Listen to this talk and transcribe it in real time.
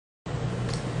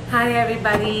Hi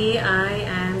everybody, I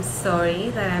am sorry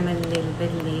that I'm a little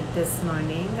bit late this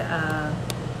morning.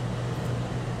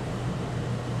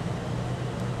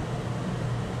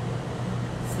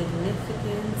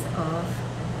 Significance of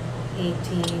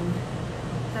 18.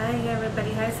 Hi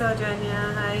everybody, hi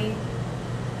Saujanya, hi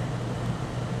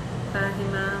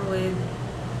Fahima with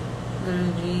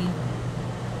Guruji.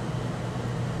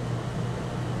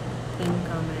 Pin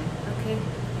comment, okay.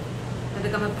 I've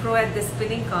become a pro at this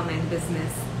pinning comment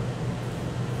business.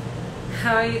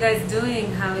 How are you guys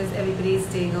doing? How is everybody's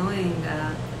day going?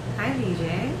 Hi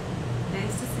Vijay.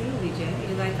 Nice to see you, Vijay.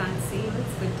 You guys can't see you.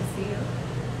 It's good to see you.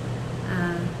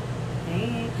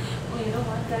 Hey. Oh, you know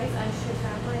what, guys? I should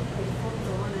have my headphones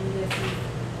on and listen.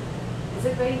 Is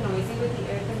it very noisy with the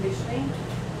air conditioning?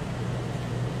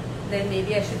 Then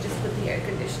maybe I should just put the air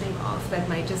conditioning off. That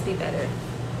might just be better.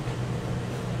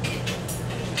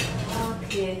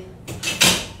 Okay.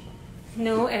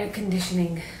 No air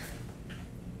conditioning.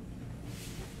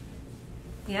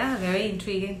 Yeah, very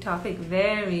intriguing topic.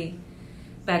 Very.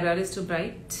 Background is too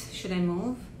bright. Should I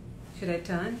move? Should I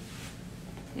turn?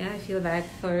 Yeah, I feel bad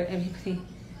for everybody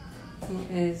who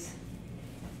is.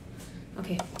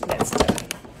 Okay, let's turn.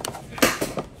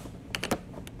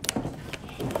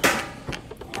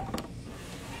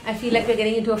 I feel like we're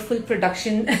getting into a full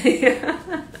production. I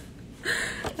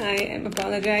am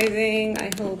apologizing.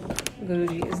 I hope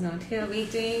Guruji is not here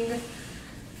waiting.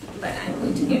 But I'm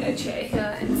going to get a chair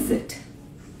here and sit.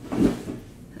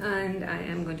 And I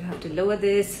am going to have to lower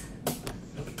this.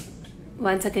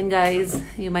 1 second, guys.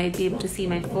 You might be able to see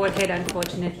my forehead,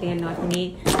 unfortunately, and not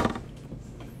me.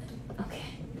 Okay,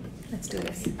 let's do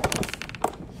this.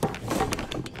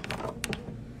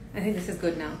 I think this is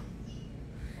good now.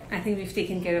 I think we've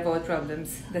taken care of all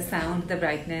problems. The sound, the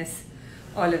brightness,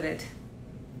 all of it.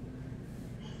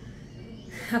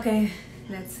 Okay,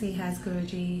 let's see. Has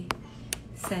Guruji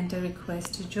sent a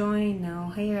request to join? No.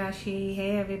 Hey, Rashi.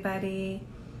 Hey, everybody.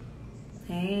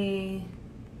 Hey.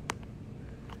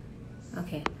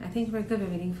 Okay, I think we're good. We're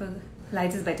waiting for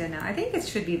lights is better now. I think it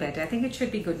should be better. I think it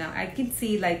should be good now. I can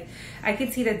see that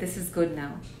this is good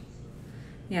now.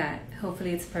 Yeah,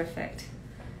 hopefully it's perfect.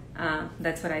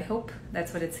 That's what I hope.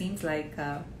 That's what it seems like,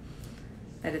 that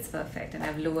it's perfect. And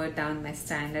I've lowered down my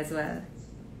stand as well.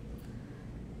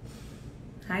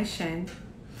 Hi, Shen.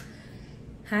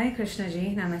 Hi, Krishna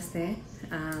ji. Namaste.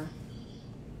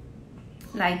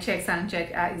 Light check, sound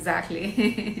check.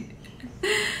 Exactly.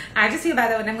 I just feel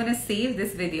bad that when I'm going to save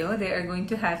this video, they are going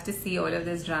to have to see all of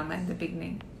this drama in the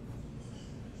beginning.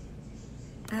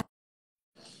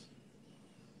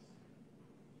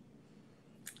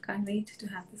 Can't wait to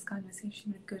have this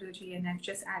conversation with Guruji, and I've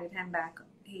just added him back.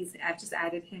 I've just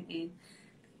added him in.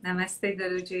 Namaste,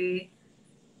 Guruji.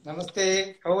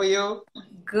 Namaste. How are you?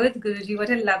 Good, Guruji. What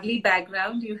a lovely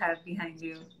background you have behind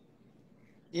you.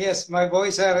 Yes, my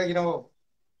boys are,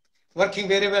 working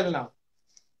very well now.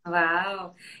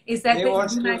 Wow. Is that the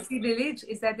Indimasi village?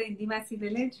 Is that the Indimasi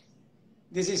village?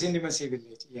 This is Indimasi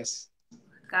village, yes.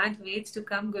 Can't wait to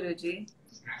come, Guruji.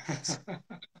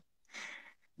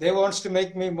 They want to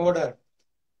make me modern.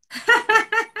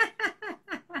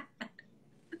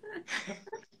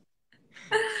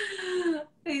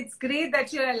 It's great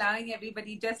that you're allowing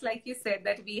everybody, just like you said,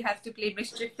 that we have to play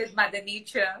mischief with Mother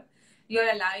Nature.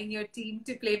 You're allowing your team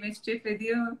to play mischief with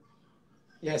you.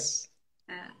 Yes.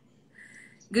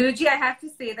 Guruji, I have to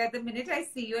say that the minute I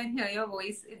see you and hear your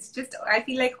voice, it's just, I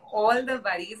feel like all the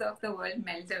worries of the world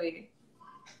melt away.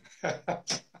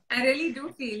 I really do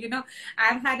feel,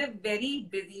 I've had a very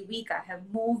busy week. I have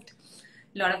moved,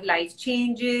 a lot of life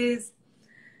changes.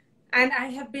 And I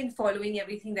have been following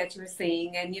everything that you're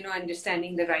saying and,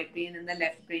 understanding the right brain and the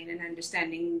left brain and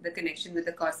understanding the connection with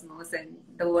the cosmos and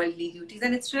the worldly duties.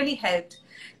 And it's really helped.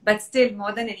 But still,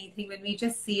 more than anything, when we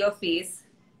just see your face,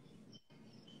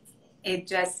 it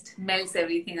just melts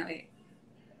everything away.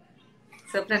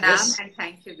 So pranam, yes. And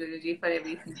thank you, Guruji, for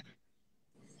everything.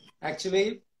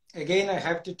 Actually, again, I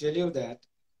have to tell you that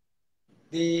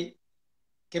the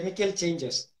chemical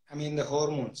changes, the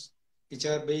hormones, which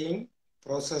are being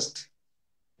processed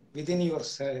within your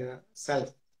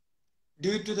self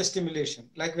due to the stimulation.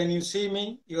 Like when you see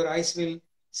me, your eyes will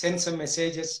send some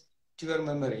messages to your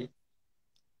memory.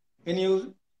 When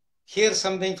you hear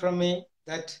something from me,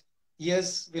 that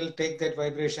ears will take that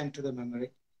vibration to the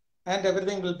memory and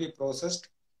everything will be processed.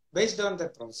 Based on the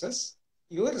process,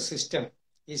 your system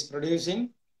is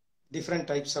producing different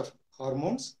types of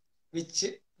hormones, which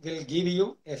will give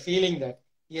you a feeling that,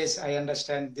 yes, I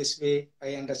understand this way,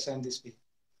 I understand this way.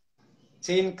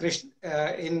 See, in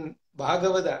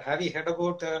Bhagavata, have you heard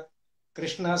about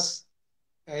Krishna's,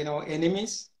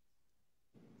 enemies?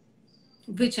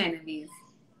 Which enemies?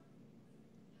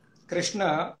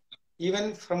 Krishna,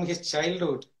 even from his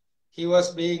childhood, he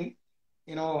was being,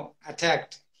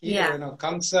 attacked. Yeah.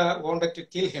 Kamsa wanted to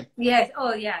kill him. Yes.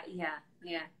 Oh, yeah.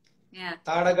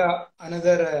 Tadaga,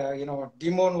 another,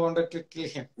 demon wanted to kill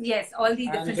him. Yes, all these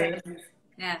And, different enemies.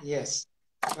 Yeah. yes.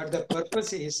 But the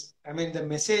purpose is, the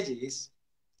message is,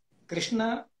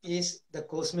 Krishna is the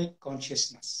cosmic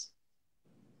consciousness.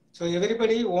 So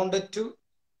everybody wanted to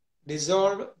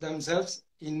dissolve themselves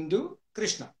into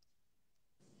Krishna.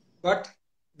 But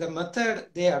the method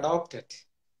they adopted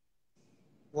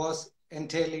was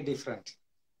entirely different.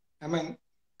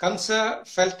 Kamsa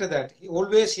felt that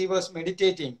he was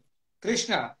meditating.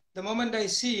 Krishna, the moment I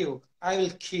see you, I will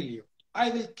kill you.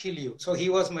 I will kill you. So he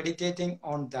was meditating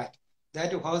on that.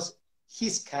 That was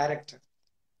his character,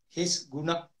 his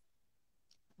guna.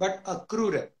 But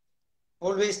Akrura,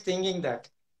 always thinking that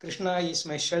Krishna is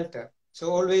my shelter.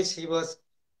 So always he was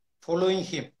following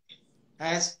him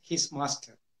as his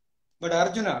master. But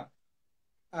Arjuna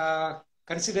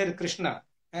considered Krishna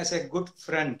as a good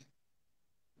friend.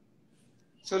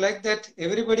 So like that,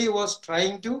 everybody was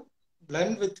trying to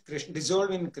blend with Krishna,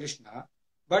 dissolve in Krishna,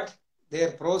 but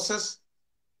their process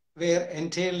were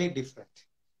entirely different.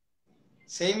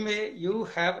 Same way, you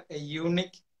have a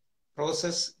unique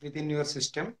process within your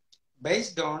system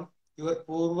based on your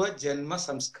Purva Janma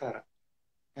Samskara.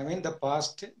 The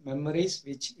past memories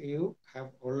which you have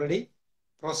already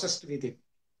processed within.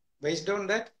 Based on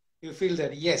that, you feel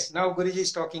that, yes, now Guruji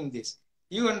is talking this.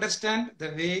 You understand the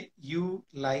way you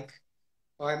like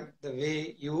or the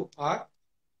way you are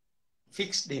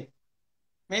fixed in.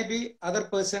 Maybe other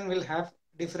person will have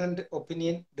different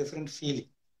opinion, different feeling.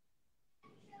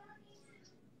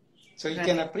 So you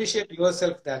can appreciate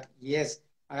yourself that, yes,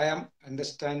 I am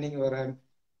understanding or I am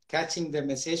catching the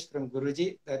message from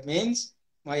Guruji. That means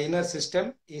my inner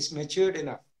system is matured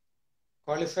enough,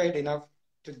 qualified enough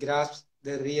to grasp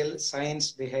the real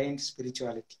science behind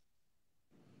spirituality.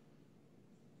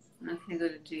 Okay,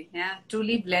 Guruji. Yeah,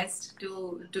 truly blessed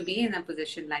to be in a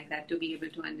position like that, to be able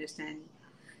to understand.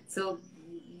 So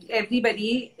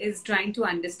everybody is trying to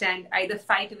understand, either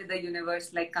fight with the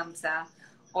universe like Kamsa,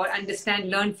 or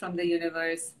learn from the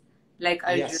universe like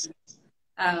Arjun, yes.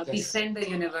 Befriend the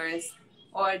universe,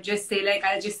 or just say like,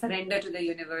 I'll just surrender to the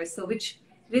universe. So which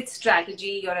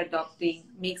strategy you're adopting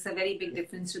makes a very big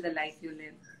difference to the life you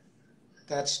live.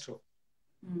 That's true.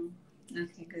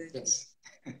 Okay, Guruji. Yes.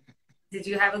 Did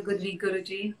you have a good week,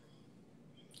 Guruji?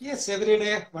 Yes, every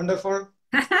day. Wonderful.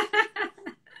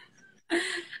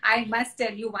 I must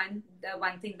tell you one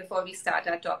thing before we start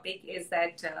our topic is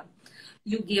that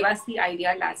you gave us the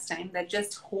idea last time that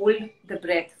just hold the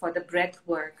breath for the breath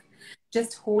work.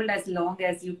 Just hold as long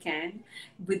as you can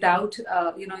without,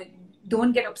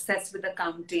 don't get obsessed with the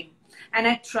counting. And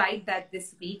I tried that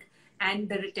this week, and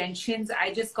the retentions,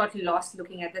 I just got lost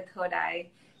looking at the third eye,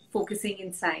 focusing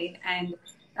inside, and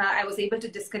I was able to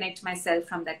disconnect myself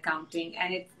from that counting,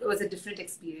 and it was a different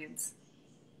experience.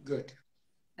 Good.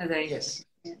 Right. Yes.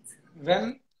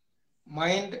 When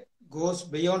mind goes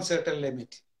beyond certain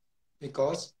limit,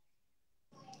 because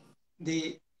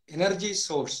the energy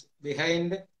source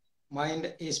behind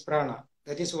mind is prana.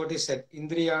 That is what is said.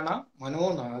 Indriyana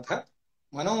manonadha,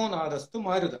 manonadastu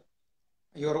maruda.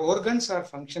 Your organs are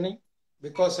functioning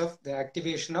because of the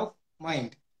activation of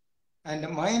mind. And the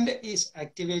mind is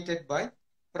activated by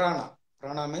prana.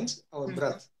 Prana means our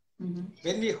breath. Mm-hmm.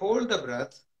 When we hold the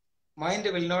breath, mind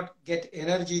will not get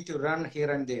energy to run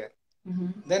here and there.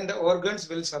 Mm-hmm. Then the organs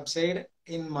will subside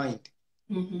in mind.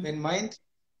 Mm-hmm. When mind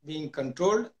being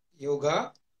controlled,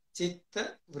 yoga,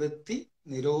 chitta, vritti,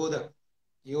 nirodha.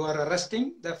 You are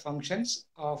arresting the functions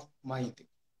of mind.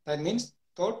 That means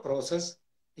thought process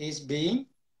is being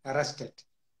arrested.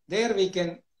 There we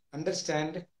can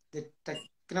understand the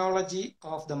technology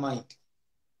of the mind.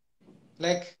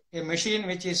 Like a machine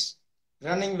which is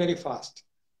running very fast.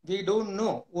 We don't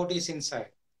know what is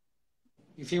inside.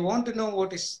 If you want to know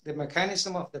what is the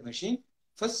mechanism of the machine,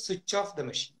 first switch off the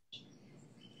machine.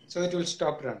 So it will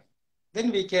stop running.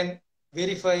 Then we can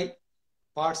verify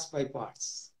parts by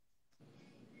parts.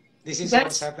 This is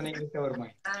what's happening with our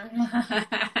mind.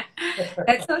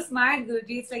 That's so smart,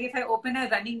 Guruji. It's like if I open a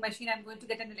running machine, I'm going to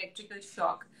get an electrical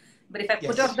shock. But if I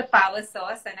put off the power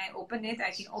source and I open it,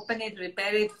 I can open it,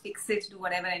 repair it, fix it, do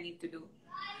whatever I need to do.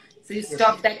 So you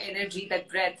stop that energy, that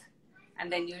breath,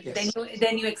 and then you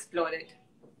explore it.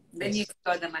 Then you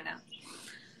explore the mana.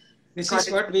 This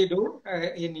is what we do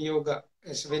in yoga.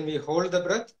 Is when we hold the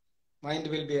breath, mind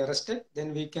will be arrested.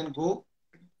 Then we can go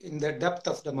in the depth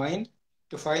of the mind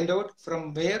to find out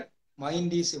from where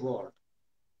mind is evolved.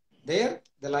 There,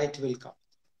 the light will come.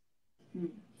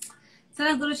 So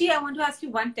now, Guruji, I want to ask you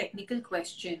one technical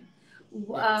question.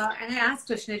 Yeah. And I asked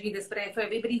Krishnaji this, but for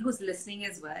everybody who's listening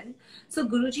as well. So,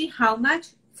 Guruji, how much?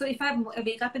 So, if I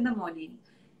wake up in the morning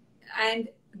and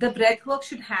the breath work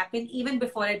should happen even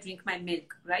before I drink my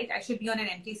milk, right? I should be on an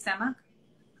empty stomach.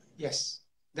 Yes,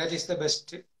 that is the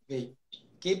best way.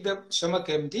 Keep the stomach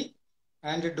empty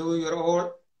and do your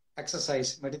all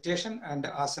exercise, meditation and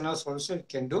asanas also you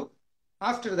can do.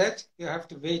 After that, you have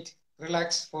to wait,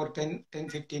 relax for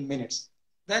 10-15 minutes.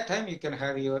 That time you can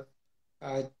have your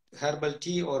uh, herbal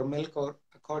tea or milk or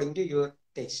according to your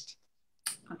taste.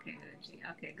 Okay, Guruji.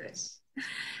 Okay, good. Yes.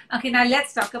 Okay, now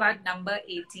let's talk about number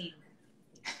 18.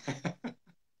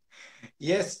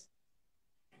 Yes.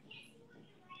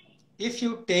 If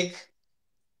you take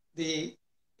the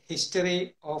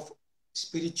history of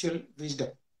spiritual wisdom,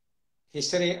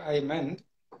 history I meant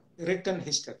written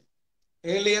history.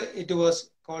 Earlier it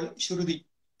was called Shruti.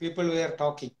 People were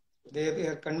talking. They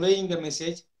were conveying the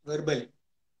message verbally.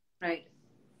 Right.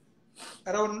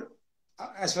 Around,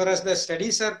 as far as the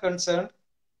studies are concerned,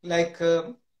 like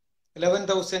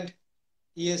 11,000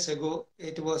 years ago,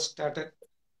 it was started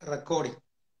recording.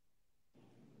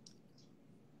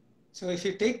 So if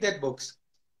you take that books,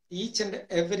 each and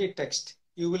every text,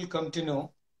 you will come to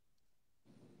know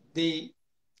the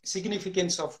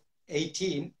significance of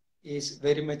 18 is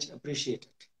very much appreciated.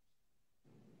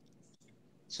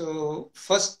 So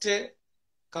first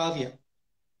Kavya,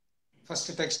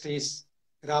 first text is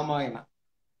Ramayana.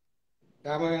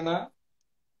 Ramayana,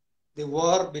 the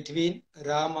war between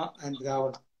Rama and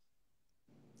Ravana.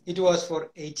 It was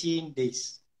for 18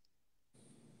 days.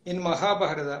 In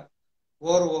Mahabharata,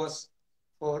 war was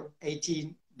for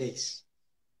 18 days.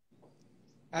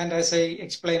 And as I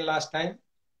explained last time,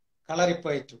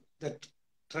 Kalaripaitu, the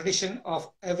tradition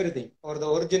of everything or the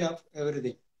origin of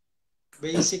everything,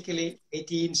 basically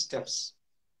 18 steps.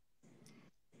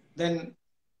 Then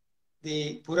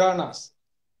the Puranas,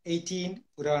 18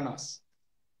 Puranas.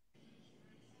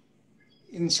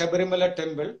 In Shabarimala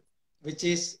temple, which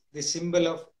is the symbol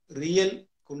of real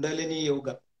Kundalini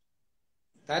Yoga,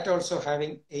 that also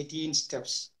having 18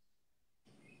 steps.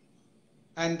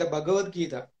 And the Bhagavad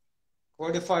Gita,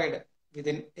 codified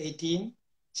within 18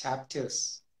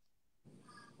 chapters.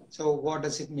 So what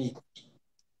does it mean?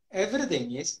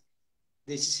 Everything is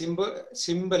the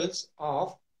symbols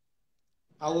of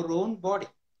our own body.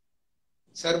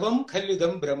 Sarvam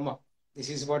Khalyudam Brahma. This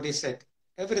is what is said.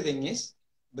 Everything is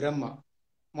Brahma.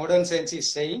 Modern science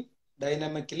is saying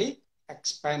dynamically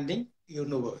expanding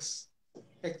universe.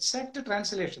 Exact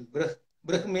translation.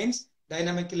 Brah means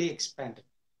dynamically expanding.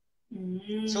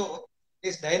 So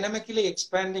this dynamically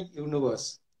expanding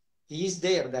universe is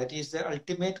there. That is the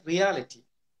ultimate reality.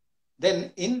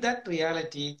 Then in that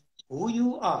reality, who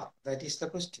you are, that is the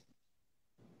question.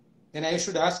 Then I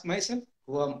should ask myself,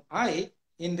 who am I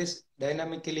in this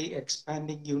dynamically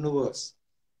expanding universe?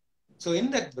 So in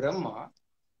that Brahma,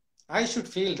 I should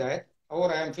feel that,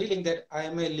 or I am feeling that I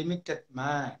am a limited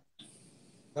man.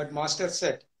 But Master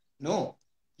said, no,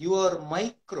 you are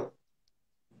micro.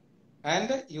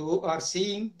 And you are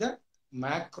seeing the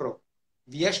macro,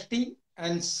 Vyashti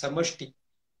and Samashti.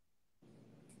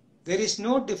 There is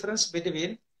no difference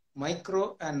between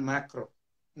micro and macro.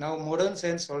 Now modern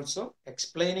science also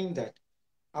explaining that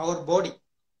our body,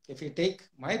 if you take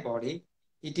my body,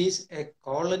 it is a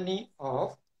colony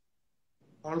of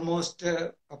almost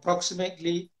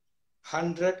approximately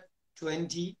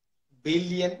 120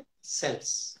 billion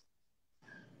cells.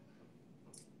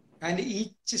 And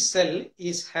each cell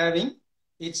is having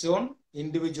its own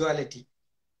individuality.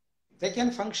 They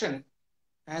can function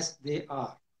as they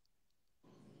are.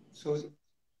 So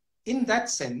in that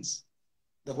sense,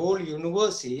 the whole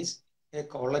universe is a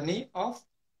colony of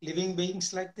living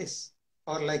beings like this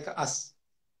or like us.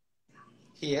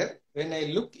 Here, when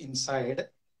I look inside,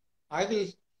 I will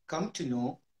come to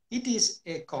know it is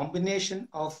a combination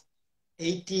of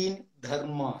 18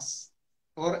 dharmas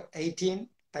or 18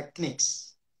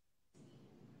 techniques.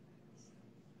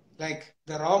 Like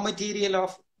the raw material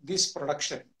of this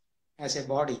production as a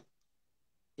body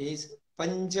is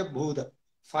Panchabhuta,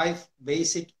 5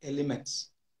 basic elements.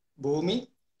 Bhumi,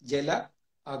 Jala,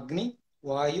 Agni,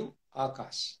 Vayu,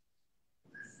 Akash.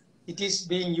 It is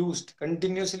being used,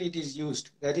 continuously it is used.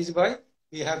 That is why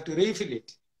we have to refill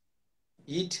it.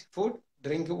 Eat food,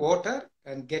 drink water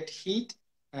and get heat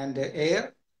and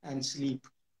air and sleep.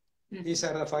 These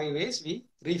are the 5 ways we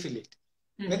refill it.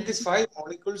 When these 5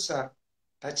 molecules are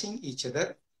touching each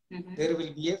other, there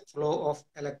will be a flow of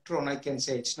electron, I can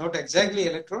say. It's not exactly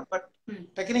electron, but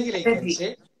technically I can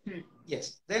say,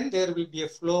 yes. Then there will be a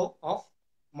flow of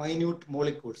minute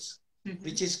molecules,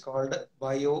 which is called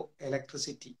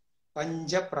bioelectricity,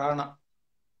 Panja Prana.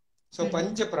 So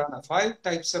Pancha Prana, 5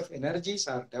 types of energies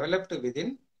are developed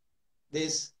within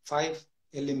these 5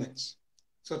 elements.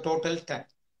 So total 10.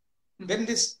 When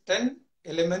these 10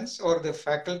 elements or the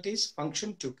faculties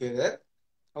function together,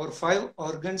 our 5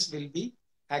 organs will be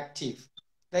active.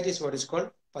 That is what is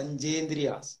called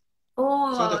Panchendriyas.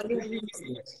 Oh, So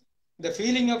the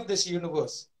feeling of this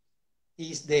universe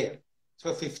is there.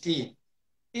 So 15.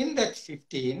 In that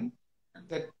 15,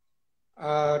 the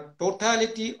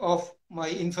totality of my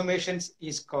information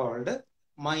is called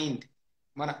mind,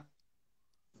 mana.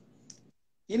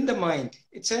 In the mind,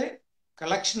 it's a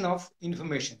collection of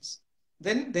informations.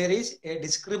 Then there is a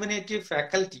discriminative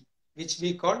faculty, which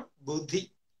we call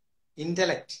buddhi,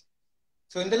 intellect.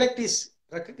 So intellect is,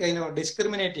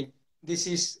 discriminating. This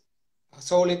is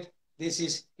solid, this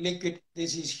is liquid,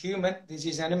 this is human, this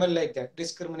is animal, like that.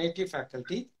 Discriminative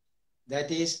faculty, that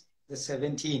is the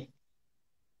 17.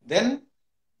 Then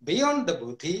beyond the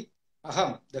buddhi,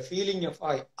 aham, the feeling of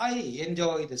I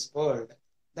enjoy this world.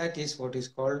 That is what is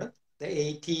called the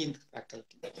 18th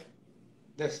faculty,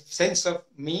 the sense of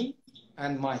me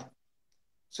and mine.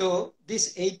 So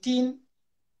these 18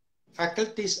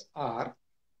 faculties are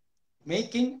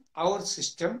making our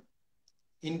system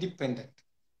independent.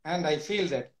 And I feel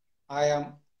that I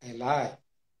am alive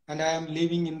and I am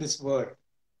living in this world.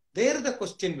 There the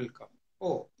question will come.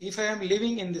 Oh, if I am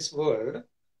living in this world,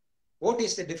 what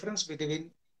is the difference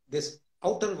between this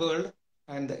outer world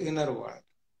and the inner world?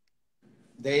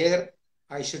 There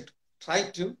I should try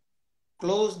to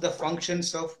close the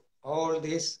functions of all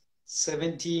these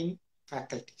 17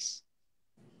 faculties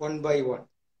one by one.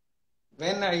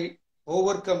 When I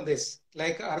overcome this,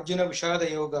 like Arjuna Vishada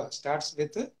Yoga starts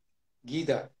with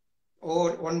Gita,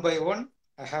 or one by one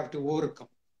I have to overcome.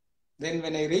 Then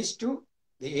when I reach to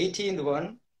the 18th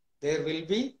one, there will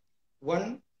be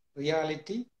one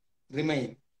reality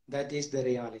remain. That is the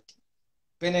reality.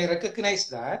 When I recognize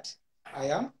that, I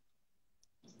am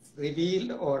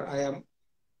revealed, or I am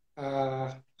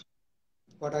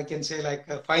what I can say, like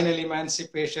a final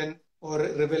emancipation or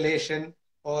revelation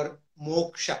or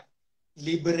moksha,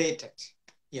 liberated.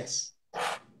 Yes.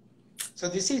 So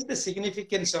this is the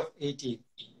significance of 18.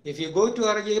 If you go to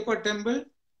Arjayappa temple,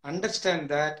 understand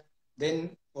that,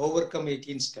 then overcome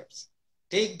 18 steps.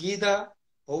 Take Gita,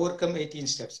 overcome 18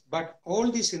 steps. But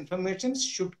all these information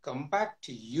should come back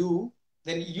to you.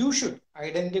 Then you should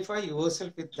identify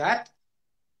yourself with that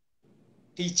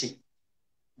teaching.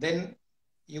 Then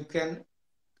you can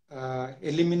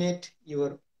eliminate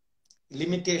your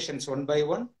limitations one by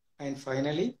one, and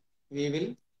finally we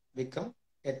will become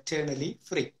eternally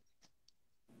free.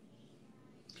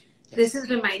 Yes. This is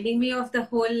reminding me of the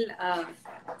whole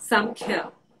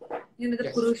Samkhya, the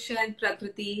Yes. Purusha and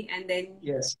Prakriti, and then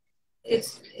yes.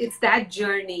 It's that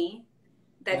journey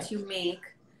that you make.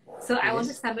 So I want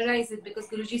to summarize it, because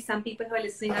Guruji, some people who are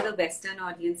listening are the Western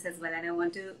audience as well, and I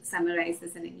want to summarize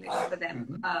this in English for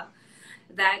them.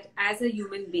 That as a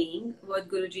human being, what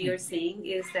Guruji you're saying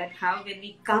is that how when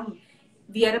we come,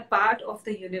 we are a part of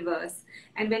the universe,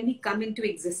 and when we come into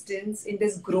existence in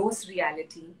this gross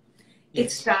reality,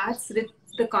 it starts with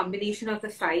the combination of the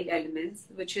 5 elements,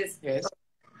 which is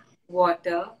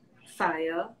water,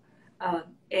 fire,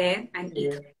 air, and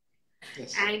ether.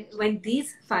 And when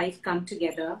these 5 come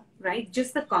together, right,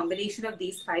 just the combination of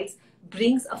these 5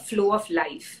 brings a flow of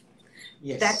life.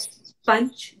 That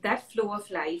punch, that flow of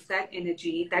life, that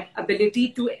energy, that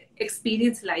ability to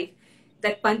experience life,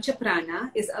 that pancha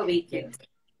prana is awakened.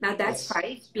 Now that's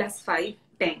 5 plus 5,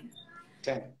 10.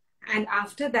 And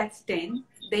after that's 10,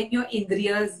 then your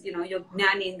indriyas, your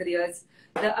jnanendriyas,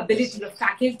 the ability, the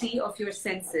faculty of your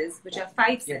senses, which are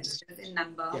 5 senses in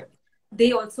number,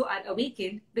 they also are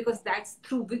awakened, because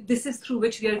this is through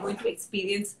which we are going to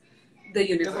experience the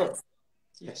universe.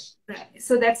 Right.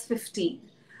 So that's 15.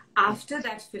 After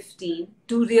that 15,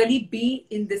 to really be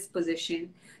in this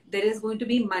position, there is going to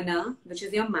be mana, which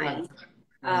is your mind.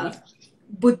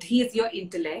 Buddhi is your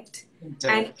intellect.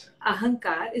 And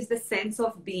ahankar is the sense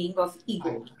of being, of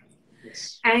ego.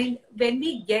 And when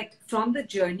we get from the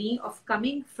journey of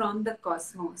coming from the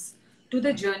cosmos to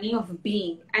the journey of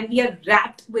being, and we are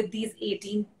wrapped with these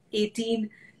 18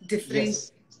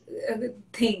 different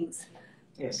things,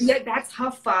 that's how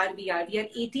far we are. We are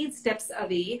 18 steps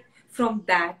away from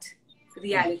that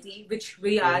reality which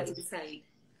we are inside.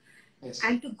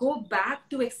 And to go back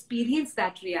to experience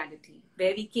that reality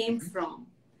where we came from,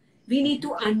 we need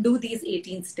to undo these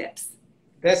 18 steps.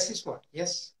 That is what,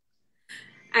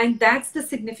 And that's the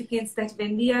significance, that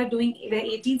when we are doing the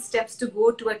 18 steps to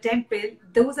go to a temple,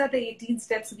 those are the 18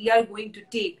 steps we are going to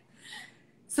take.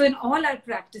 So in all our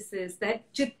practices, that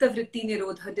chitta vritti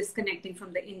nirodha, disconnecting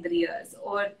from the indriyas,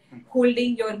 or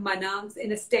holding your manas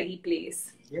in a steady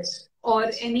place, Yes. or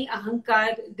Yes. any ahankar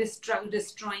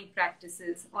destroying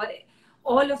practices, or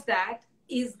all of that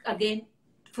is again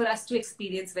for us to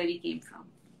experience where we came from.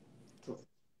 True.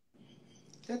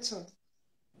 That's all.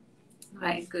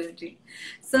 Right, Guruji.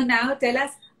 So now tell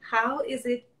us, how is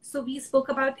it? So we spoke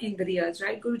about indriyas,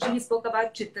 right, Guruji? We spoke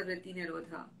about chitta vritti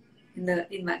nirodha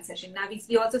in one session. Now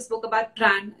we also spoke about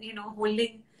pran,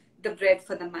 holding the breath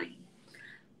for the mind.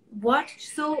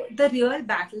 So the real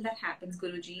battle that happens,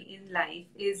 Guruji, in life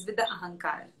is with the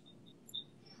ahankar,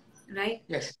 right?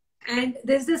 Yes. And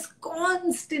there's this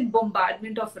constant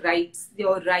bombardment of rights.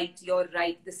 You're right,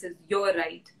 this is your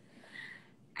right.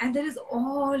 And there is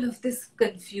all of this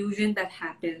confusion that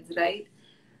happens, right?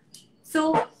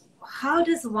 So how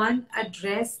does one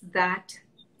address that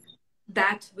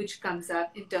which comes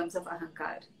up in terms of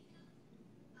ahankar?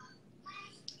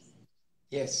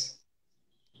 Yes.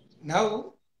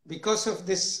 Now, because of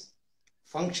this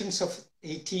functions of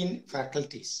 18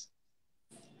 faculties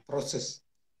process,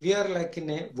 we are like in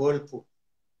a whirlpool.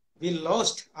 We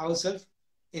lost ourselves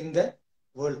in the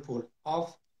whirlpool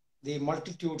of the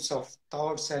multitudes of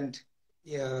thoughts and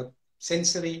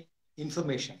sensory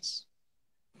informations.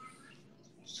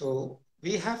 So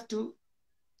we have to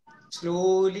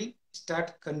slowly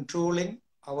start controlling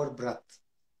our breath.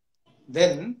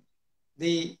 Then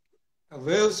the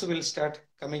waves will start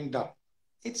coming down.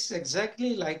 It's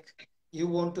exactly like you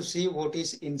want to see what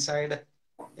is inside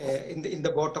in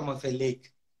the bottom of a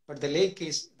lake, but the lake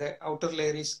is, the outer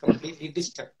layer is completely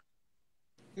disturbed.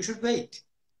 You should wait.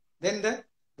 Then the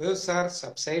waves are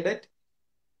subsided,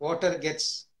 water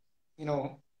gets,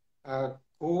 what's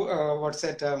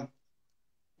that?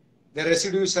 The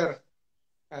residues are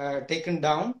taken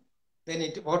down.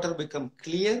 Then water become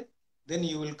clear. Then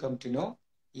you will come to know,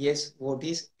 yes, what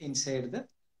is inside the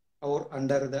or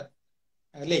under the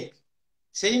lake.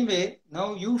 Same way,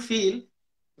 now you feel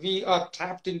we are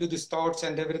trapped into these thoughts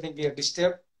and everything. We are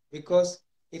disturbed because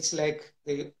it's like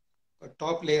the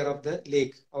top layer of the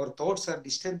lake. Our thoughts are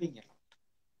disturbing a lot.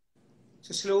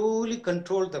 So slowly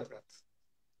control the breath.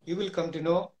 You will come to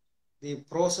know the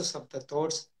process of the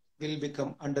thoughts will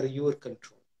become under your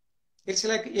control. It's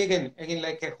like, again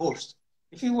like a horse.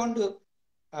 If you want to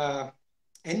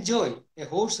enjoy a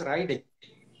horse riding,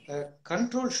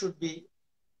 control should be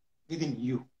within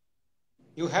you.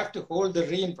 You have to hold the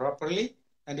rein properly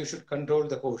and you should control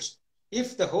the horse.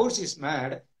 If the horse is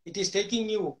mad, it is taking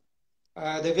you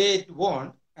the way it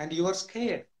wants and you are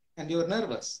scared and you are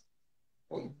nervous.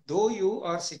 Though you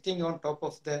are sitting on top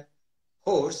of the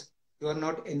horse, you are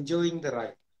not enjoying the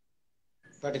ride.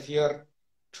 But if you are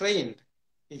trained,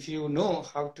 if you know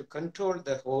how to control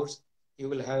the horse, you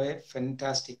will have a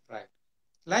fantastic ride.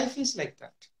 Life is like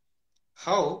that.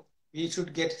 How we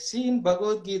should get, see in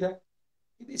Bhagavad Gita,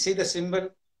 see the symbol,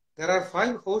 there are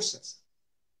 5 horses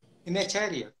in a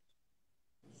chariot.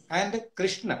 And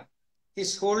Krishna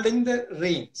is holding the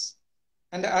reins.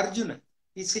 And Arjuna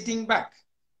is sitting back.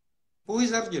 Who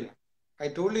is Arjuna? I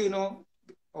told you,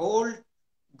 all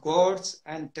gods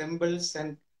and temples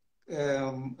and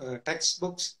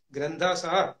textbooks, granthas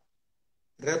are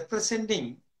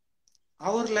representing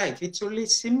our life. It's only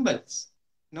symbols,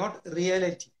 not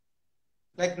reality.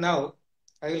 Like now,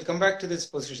 I will come back to this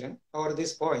position or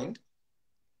this point.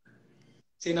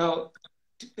 See now,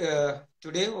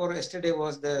 today or yesterday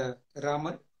was the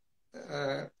Ram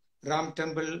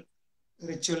temple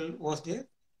ritual was there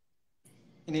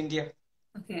in India.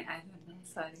 Okay, I don't know.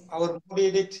 Sorry. Our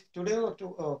Modi did it today or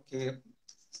okay.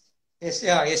 Yes,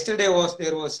 yeah. Yesterday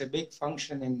there was a big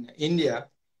function in India,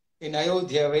 in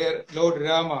Ayodhya, where Lord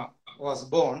Rama was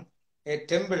born. A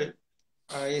temple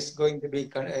is going to be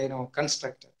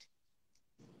constructed.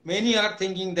 Many are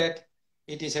thinking that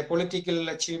it is a political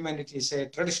achievement, it is a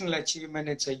traditional achievement,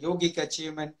 it's a yogic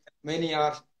achievement. Many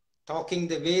are talking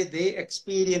the way they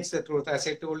experience the truth, as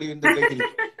I told you in the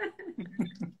beginning.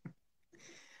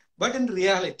 But in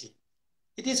reality,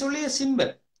 it is only a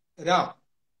symbol, Ram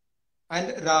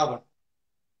and Ravan.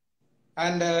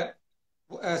 And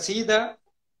Sita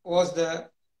was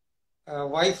the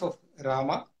wife of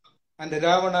Rama, and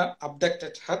Ravana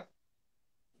abducted her.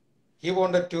 He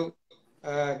wanted to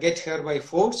get her by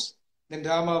force. Then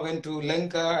Rama went to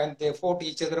Lanka and they fought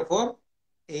each other for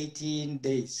 18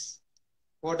 days.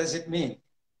 What does it mean?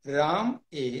 Ram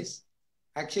is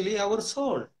actually our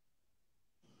soul.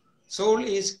 Soul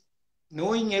is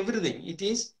knowing everything. It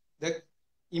is the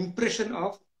impression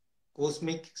of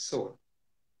cosmic soul.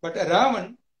 But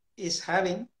Ravan is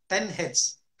having 10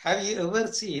 heads. Have you ever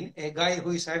seen a guy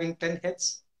who is having 10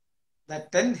 heads? The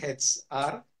 10 heads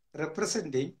are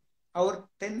representing our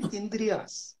 10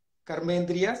 indriyas,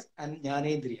 karmendriyas and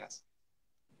jnanendriyas.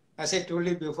 As I told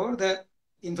you before, the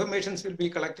informations will be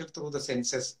collected through the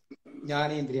senses,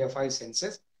 jnanendriya, 5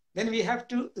 senses. Then we have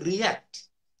to react.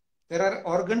 There are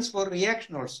organs for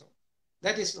reaction also.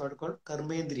 That is what called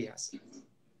karmendriyas.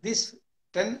 These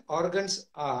 10 organs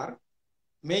are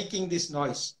making this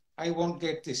noise. I won't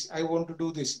get this. I want to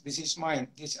do this. This is mine.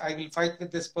 This, I will fight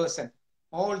with this person.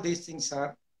 All these things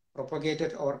are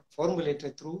propagated or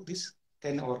formulated through these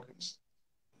 10 organs.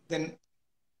 Then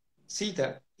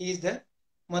Sita is the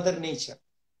Mother Nature.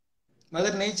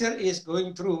 Mother Nature is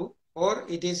going through, or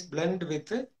it is blended with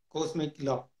the cosmic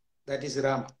law. That is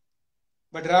Rama.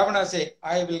 But Ravana say,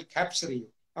 I will capture you.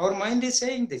 Our mind is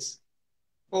saying this.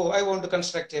 Oh, I want to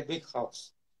construct a big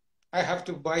house. I have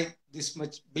to buy this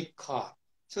much big car.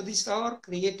 So these are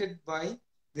created by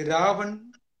the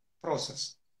Ravan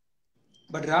process.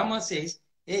 But Rama says,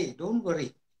 hey, don't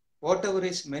worry. Whatever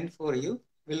is meant for you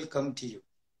will come to you.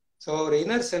 So our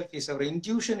inner self is, our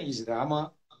intuition is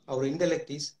Rama. Our intellect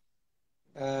is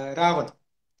Ravana.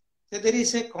 So there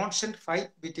is a constant fight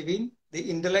between the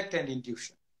intellect and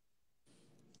intuition.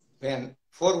 When,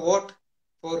 for what?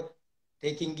 For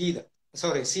taking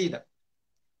Sita.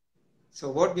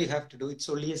 So what we have to do, it's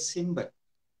only a symbol,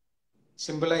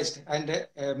 symbolized, and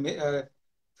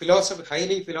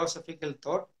highly philosophical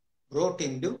thought brought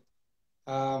into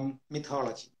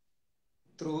mythology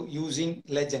through using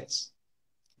legends.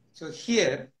 So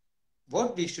here,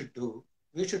 what we should do,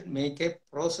 we should make a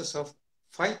process of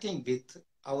fighting with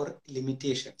our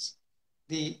limitations.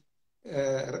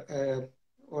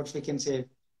 What we can say,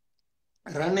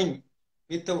 running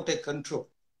without a control,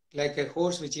 like a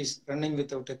horse which is running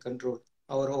without a control.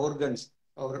 Our organs,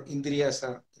 our indriyas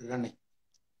are running.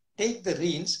 Take the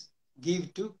reins,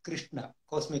 give to Krishna,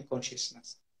 cosmic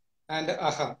consciousness. And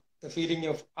aha, the feeling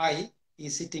of I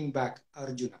is sitting back,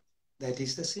 Arjuna. That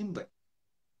is the symbol.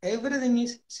 Everything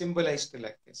is symbolized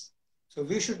like this. So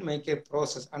we should make a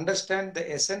process, understand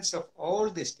the essence of all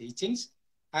these teachings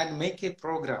and make a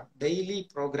program, daily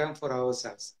program for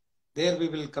ourselves. There we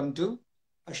will come to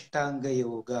Ashtanga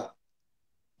Yoga.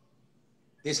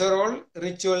 These are all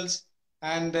rituals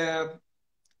and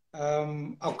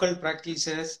occult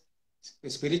practices,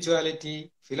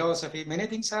 spirituality, philosophy, many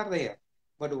things are there.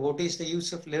 But what is the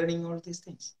use of learning all these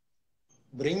things?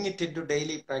 Bring it into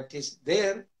daily practice.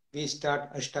 There we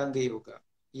start Ashtanga Yoga,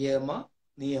 Yama,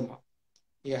 Niyama.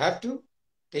 You have to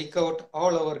take out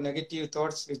all our negative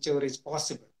thoughts, whichever is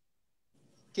possible.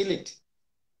 Kill it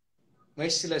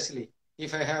mercilessly.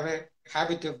 If I have a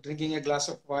habit of drinking a glass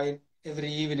of wine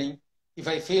every evening, if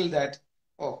I feel that,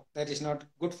 oh, that is not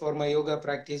good for my yoga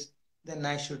practice, then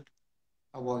I should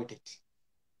avoid it.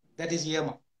 That is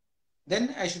yama.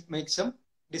 Then I should make some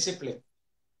discipline.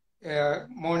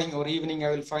 Morning or evening,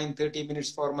 I will find 30 minutes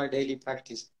for my daily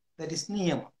practice. That is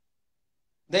niyama.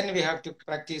 Then we have to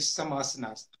practice some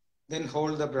asanas. Then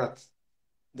hold the breath.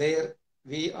 There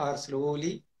we are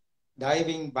slowly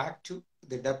diving back to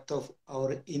the depth of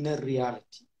our inner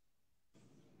reality.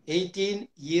 18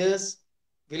 years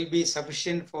will be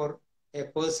sufficient for a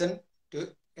person to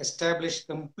establish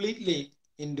completely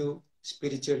into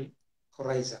spiritual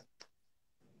horizon.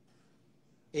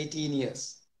 18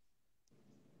 years.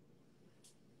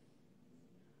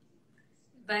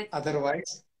 But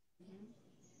otherwise,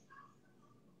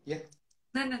 yeah.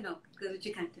 No.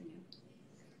 Guruji, continue.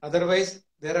 Otherwise,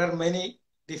 there are many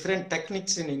different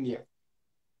techniques in India.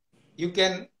 You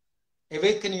can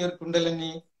awaken your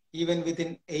Kundalini even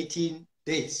within 18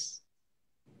 days.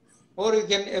 Or you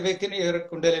can awaken your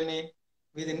Kundalini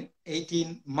within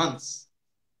 18 months.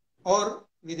 Or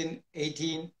within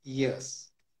 18 years.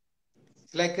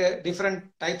 It's like different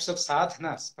types of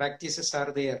sadhanas, practices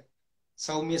are there.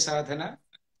 Saumya sadhana,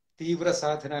 Tivra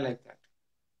sadhana, like that.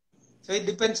 So it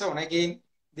depends on, again,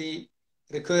 the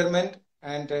requirement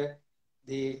and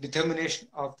the determination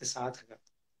of the sadhaka.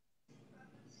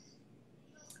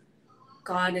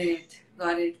 Got it.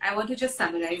 I want to just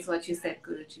summarize what you said,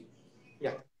 Guruji.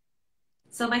 Yeah.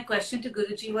 So my question to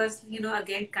Guruji was,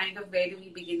 again, kind of where do we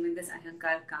begin when this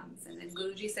ahankar comes? And then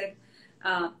Guruji said,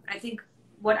 I think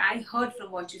what I heard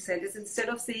from what you said is, instead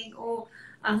of saying, oh,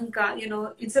 ahankar,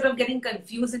 instead of getting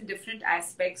confused in different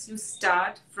aspects, you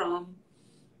start from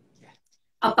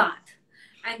a path.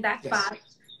 And that path,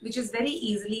 which is very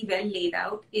easily well laid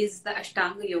out, is the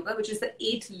Ashtanga Yoga, which is the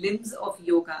 8 limbs of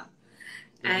yoga.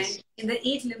 Yes. And in the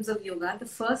 8 limbs of yoga, the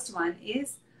first one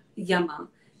is Yama,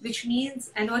 which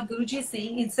means, and what Guruji is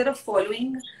saying, instead of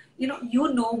following, you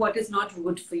know what is not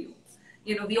good for you.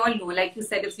 We all know, like you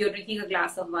said, if you're drinking a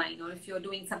glass of wine or if you're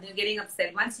doing something, you're getting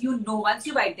upset. Once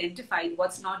you've identified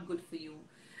what's not good for you,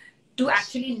 to Yes.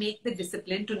 actually make the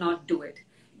discipline to not do it.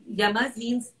 Yamas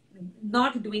means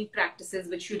not doing practices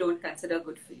which you don't consider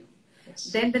good for you.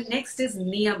 Yes. Then the next is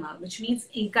niyama, which means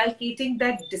inculcating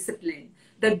that discipline,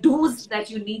 the do's that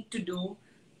you need to do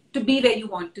to be where you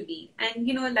want to be.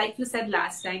 And like you said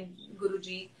last time,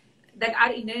 Guruji, that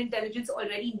our inner intelligence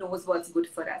already knows what's good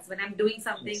for us. When I'm doing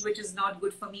something Yes. which is not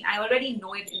good for me, I already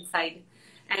know it inside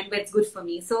and what's good for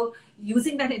me. So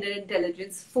using that inner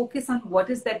intelligence, focus on what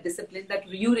is that discipline that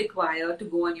you require to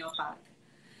go on your path.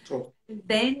 True.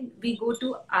 Then we go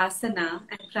to asana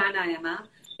and pranayama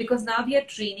because now we are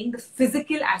training the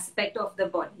physical aspect of the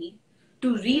body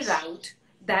to Yes. reroute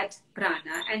that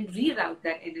prana and reroute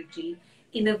that energy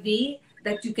in a way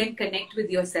that you can connect with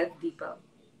yourself deeper.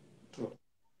 True.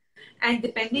 And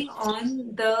depending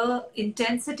on the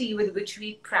intensity with which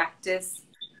we practice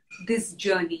this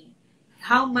journey,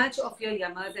 how much of your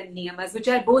yamas and niyamas, which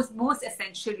are both most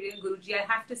essential in Guruji, I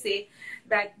have to say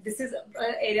that this is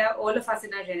an area all of us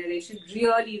in our generation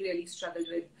really, really struggle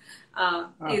with, Ah,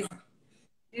 is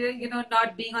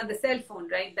not being on the cell phone,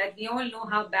 right? That we all know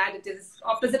how bad it is.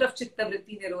 Opposite of chitta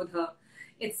vritti nirodha.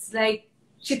 It's like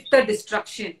chitta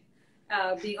destruction,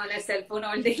 being on a cell phone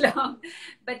all day long.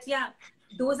 But yeah,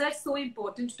 those are so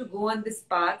important to go on this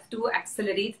path to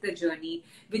accelerate the journey,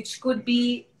 which could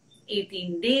be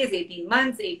 18 days, 18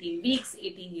 months, 18 weeks,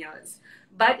 18 years.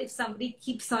 But if somebody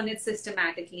keeps on it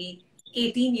systematically,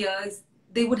 18 years,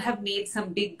 they would have made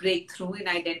some big breakthrough in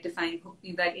identifying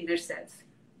that inner self.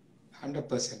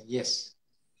 100%. Yes.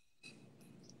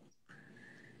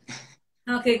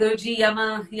 Okay, Guruji,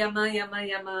 yama, yama, yama,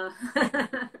 yama.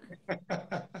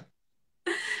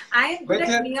 I am good at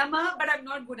Better, niyama, but I'm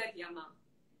not good at yama.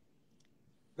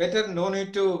 better no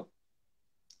need to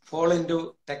fall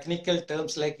into technical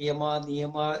terms like yama,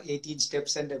 niyama, 18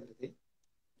 steps and everything.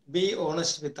 Be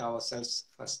honest with ourselves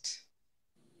first.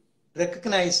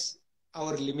 Recognize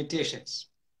our limitations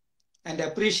and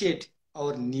appreciate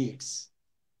our needs.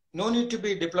 No need to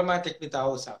be diplomatic with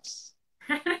ourselves.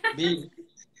 Be,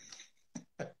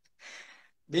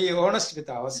 be honest with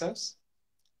ourselves.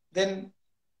 Then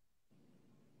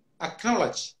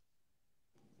acknowledge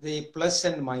the plus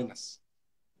and minus.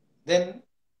 Then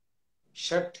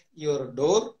shut your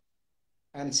door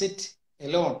and sit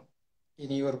alone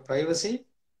in your privacy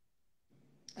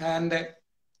and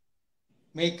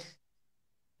make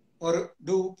or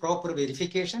do proper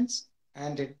verifications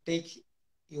and take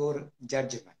your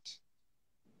judgment.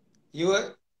 You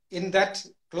are in that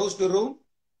closed room,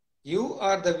 you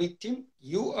are the victim,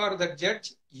 you are the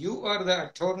judge, you are the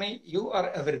attorney, you are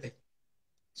everything.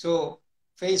 So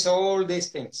face all these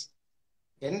things.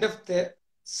 End of the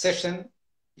session,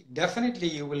 definitely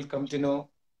you will come to know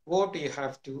what you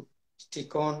have to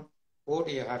stick on, what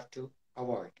you have to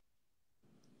avoid.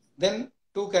 Then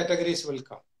two categories will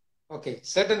come. Okay,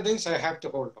 certain things I have to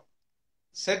hold on.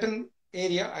 Certain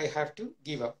area I have to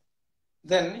give up.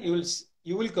 Then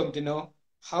you will come to know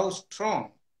how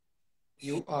strong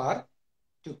you are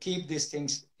to keep these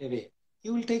things away.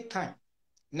 You will take time.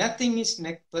 Nothing is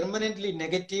permanently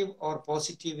negative or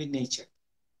positive in nature.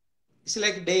 It's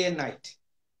like day and night.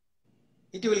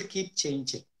 It will keep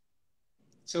changing.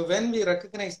 So when we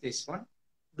recognize this one,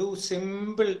 do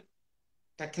simple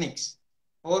techniques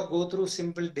or go through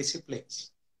simple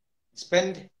disciplines.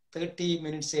 Spend 30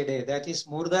 minutes a day. That is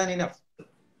more than enough.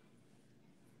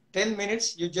 10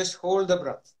 minutes, you just hold the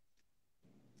breath.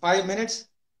 5 minutes,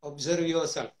 observe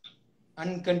yourself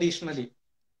unconditionally.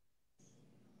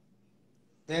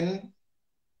 Then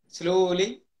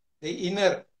slowly the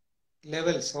inner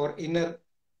levels or inner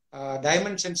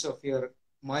dimensions of your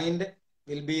mind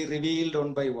will be revealed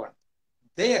one by one.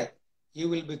 There you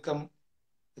will become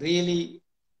really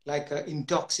like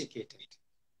intoxicated.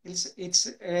 It's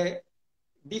a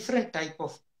different type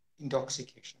of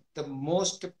intoxication, the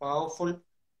most powerful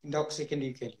intoxicant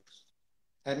you can use.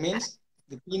 That means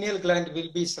the pineal gland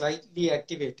will be slightly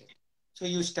activated. So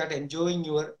you start enjoying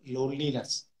your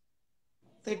loneliness.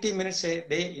 30 minutes a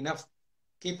day, enough.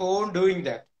 Keep on doing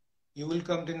that. You will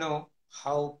come to know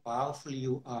how powerful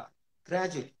you are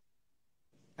gradually.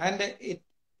 And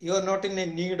you are not in a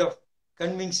need of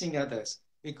convincing others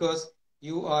because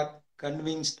you are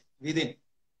convinced within.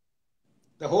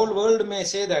 The whole world may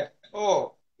say that,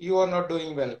 oh, you are not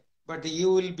doing well, but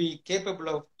you will be capable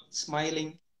of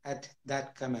smiling at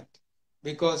that comment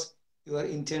because you are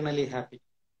internally happy.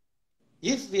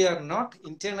 If we are not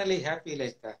internally happy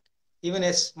like that, even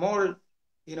a small,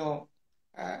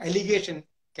 allegation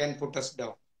can put us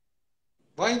down.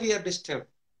 Why we are disturbed?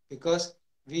 Because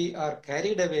we are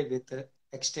carried away with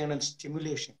external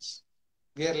stimulations.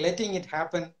 We are letting it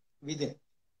happen within.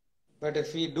 But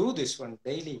if we do this one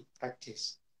daily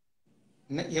practice,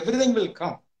 Everything will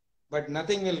come, but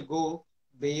nothing will go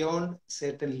beyond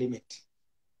certain limit.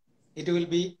 It will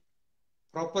be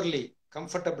properly,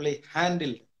 comfortably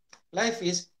handled. Life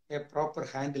is a proper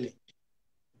handling,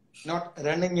 not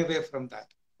running away from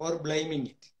that or blaming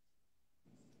it.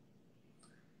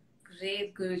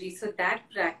 Great, Guruji. So that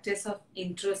practice of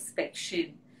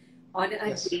introspection on a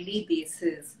Yes. daily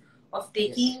basis, of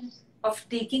Yes.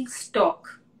 taking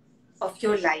stock of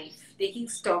your Yes. life, taking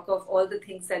stock of all the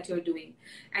things that you're doing.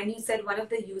 And you said one of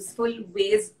the useful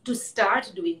ways to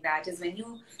start doing that is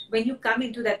when you come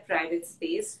into that private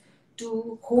space,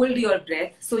 to hold your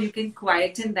breath so you can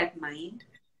quieten that mind.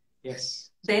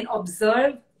 Yes. Then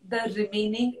observe the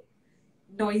remaining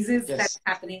noises that's Yes.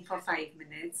 happening for 5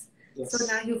 minutes. So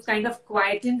now Yes. you've kind of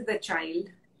quietened the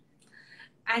child.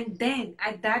 And then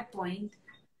at that point,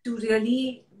 to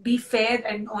really be fair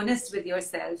and honest with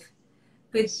yourself,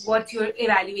 with Yes. what your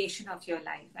evaluation of your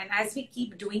life. And as we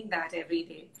keep doing that every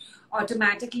day,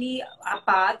 automatically a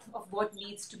path of what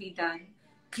needs to be done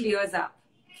clears up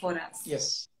for us.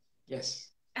 Yes.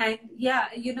 Yes. And yeah,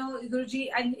 Guruji,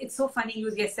 and it's so funny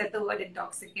you just said the word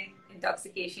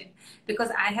intoxication, because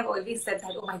I have always said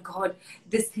that, oh my God,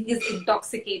 this thing is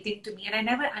intoxicating to me. And I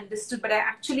never understood, but I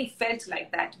actually felt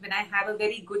like that when I have a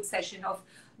very good session of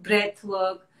breath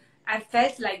work. I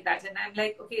felt like that. And I'm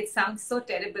like, okay, it sounds so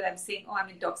terrible. I'm saying, oh, I'm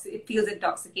intoxicated. It feels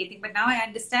intoxicating. But now I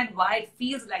understand why it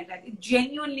feels like that. It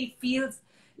genuinely feels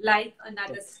like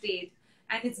another state.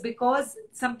 And it's because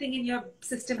something in your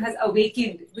system has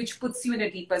awakened, which puts you in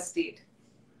a deeper state.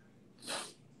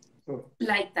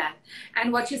 Like that.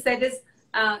 And what you said is,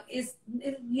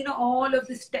 all of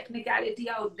this technicality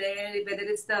out there, whether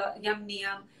it's the yam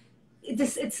niyam,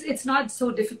 it's not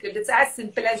so difficult. It's as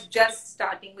simple as just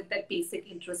starting with that basic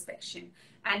introspection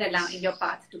and allowing your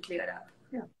path to clear up.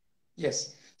 Yeah.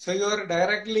 Yes. So you are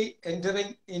directly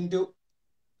entering into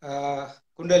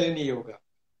Kundalini Yoga.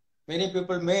 Many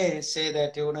people may say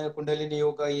that Kundalini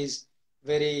Yoga is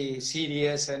very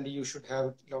serious and you should have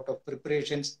a lot of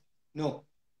preparations. No,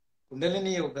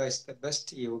 Kundalini Yoga is the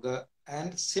best yoga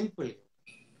and simple yoga,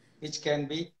 which can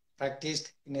be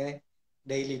practiced in a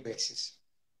daily basis.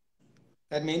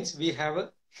 That means we have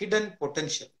a hidden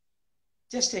potential.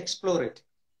 Just explore it.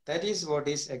 That is what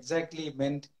is exactly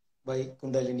meant by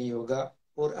Kundalini Yoga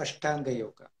or Ashtanga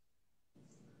Yoga.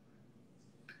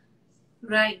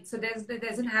 Right. So there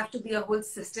doesn't have to be a whole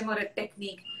system or a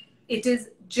technique. It is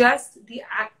just the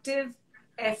active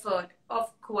effort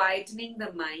of quietening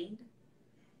the mind,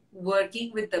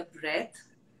 working with the breath,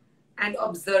 and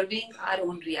observing our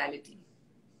own reality.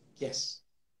 Yes.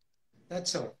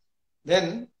 That's all.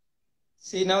 Then,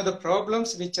 see, now the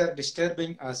problems which are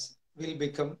disturbing us will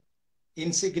become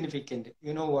insignificant.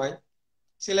 You know why?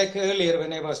 See, like earlier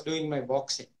when I was doing my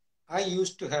boxing, I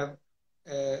used to have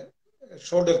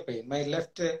shoulder pain. My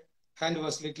left hand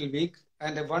was little weak,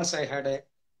 and once I had a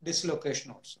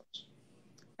dislocation also.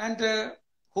 And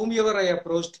whomever I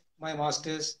approached, my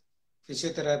masters,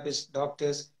 physiotherapists,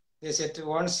 doctors, they said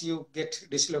once you get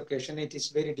dislocation, it is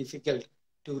very difficult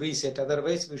to reset.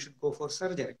 Otherwise, we should go for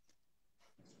surgery.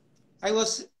 I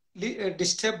was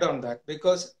disturbed on that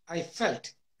because I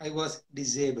felt I was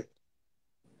disabled.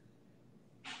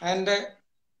 And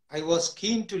I was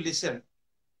keen to listen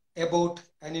about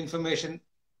an information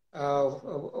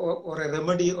or a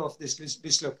remedy of this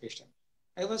dislocation.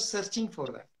 I was searching for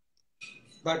that.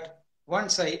 But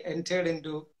once I entered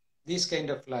into this kind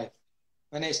of life,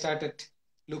 when I started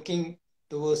looking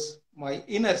towards my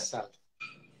inner self,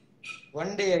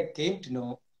 one day I came to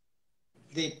know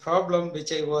the problem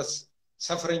which I was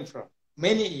suffering from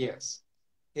many years.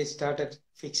 I started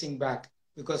fixing back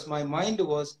because my mind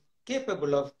was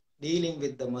capable of dealing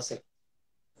with the muscle.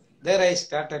 There I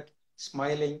started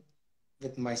smiling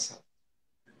with myself.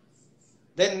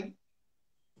 Then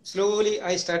slowly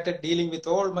I started dealing with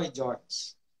all my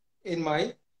joints in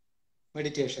my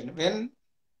meditation. When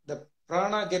the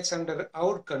prana gets under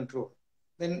our control,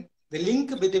 then the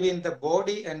link between the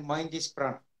body and mind is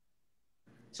prana.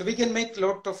 So we can make a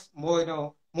lot of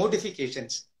more,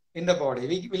 modifications in the body.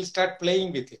 We will start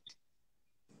playing with it.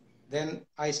 Then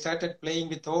I started playing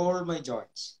with all my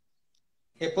joints.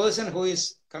 A person who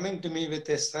is coming to me with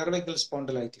a cervical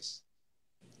spondylitis,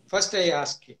 first I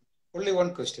ask him only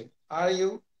one question: are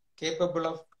you capable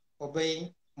of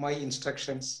obeying my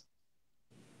instructions?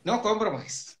 No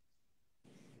compromise.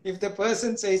 If the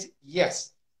person says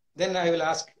yes, then I will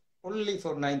ask only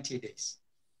for 90 days.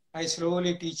 I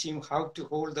slowly teach him how to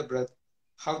hold the breath,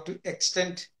 how to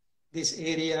extend this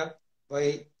area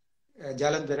by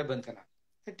Jalandhara Bandhana.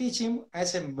 I teach him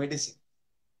as a medicine.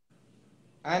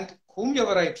 And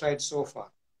whomever I tried so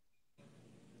far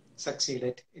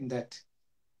succeeded in that.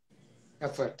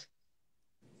 effort.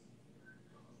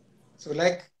 So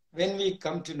like when we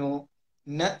come to know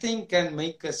nothing can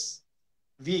make us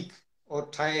weak or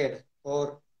tired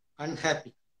or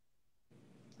unhappy,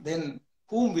 then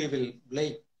whom we will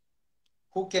blame?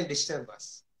 Who can disturb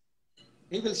us?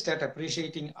 We will start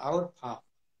appreciating our path.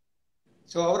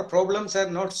 So our problems are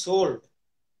not solved.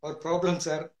 Our problems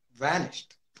are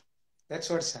vanished. That's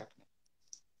what's happening.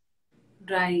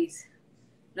 Right.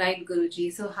 Right,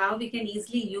 Guruji. So how we can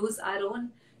easily use our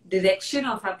own direction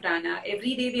of our prana.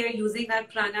 Every day we are using our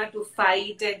prana to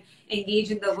fight and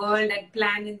engage in the world and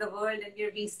plan in the world, and we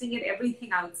are wasting it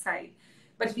everything outside.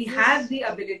 But we have the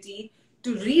ability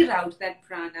to reroute that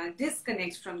prana,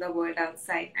 disconnect from the world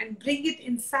outside, and bring it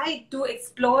inside to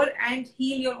explore and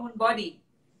heal your own body.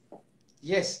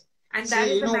 Yes. And See, that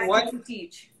is you the know magic why? to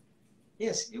teach.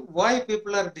 Yes. Why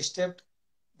people are disturbed?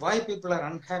 Why people are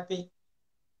unhappy?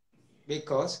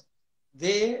 Because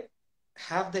they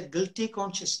have the guilty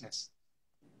consciousness,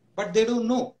 but they don't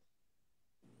know.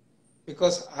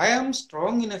 Because I am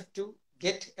strong enough to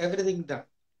get everything done,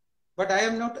 but I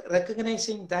am not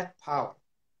recognizing that power.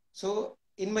 So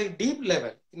in my deep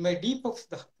level, in my deep of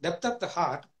the depth of the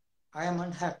heart, I am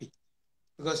unhappy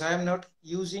because I am not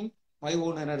using my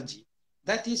own energy.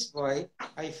 That is why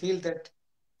I feel that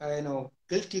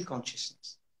guilty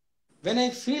consciousness. When I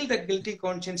feel that guilty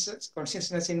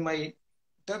consciousness in my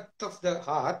depth of the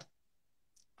heart,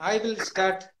 I will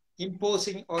start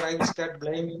imposing or I will start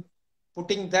blaming,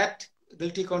 putting that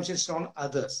guilty consciousness on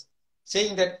others,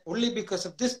 saying that only because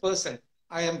of this person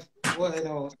I am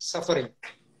suffering.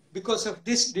 Because of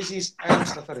this disease I am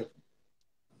suffering.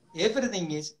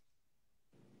 Everything is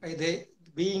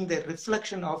being the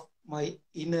reflection of my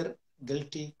inner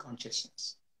guilty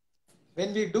consciousness.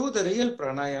 When we do the real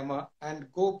pranayama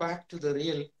and go back to the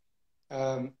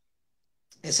real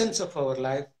essence of our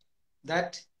life,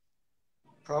 that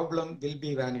problem will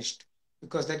be vanished,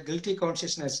 because that guilty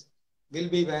consciousness will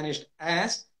be vanished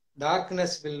as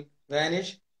darkness will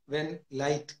vanish when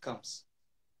light comes.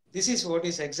 This is what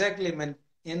is exactly meant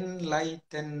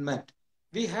enlightenment.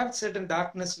 We have certain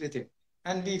darkness within,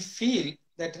 and we feel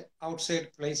that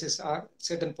outside places are,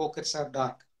 certain pockets are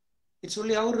dark. It's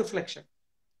only our reflection.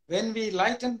 When we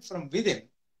lighten from within,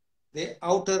 the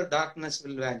outer darkness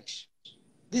will vanish.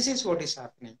 This is what is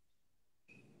happening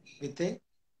with a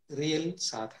real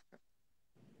sadhaka.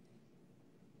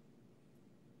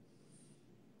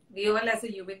 We all as a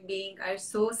human being are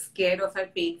so scared of our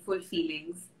painful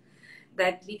feelings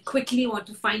that we quickly want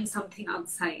to find something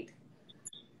outside.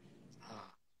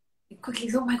 We quickly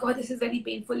say, oh my God, this is very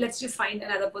painful. Let's just find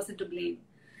another person to blame.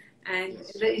 And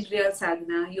in real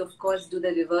sadhana, you of course do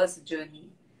the reverse journey.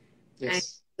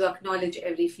 Yes. And to acknowledge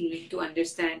every feeling, to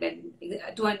understand and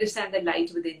to understand the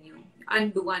light within you.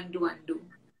 Undo, undo, undo.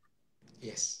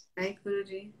 Yes. Right,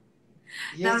 Guruji?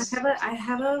 Yes. Now I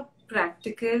have a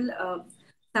practical.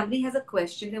 Somebody has a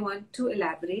question. They want to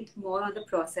elaborate more on the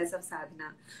process of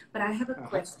sadhana. But I have a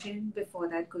question before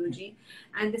that, Guruji.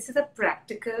 And this is a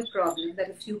practical problem that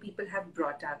a few people have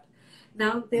brought up.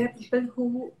 Now, there are people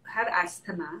who have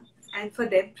asthma, and for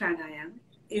them, pranayam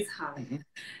is hard.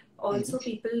 Also,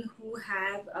 people who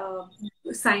have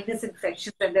sinus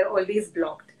infections and they're always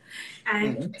blocked.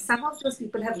 And some of those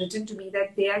people have written to me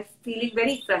that they are feeling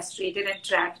very frustrated and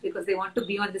trapped because they want to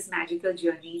be on this magical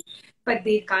journey, but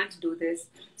they can't do this.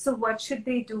 So what should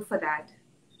they do for that?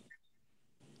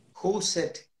 Who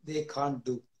said they can't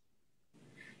do?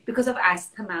 Because of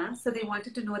asthma. So they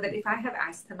wanted to know that if I have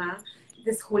asthma,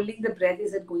 this holding the breath,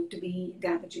 is it going to be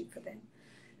damaging for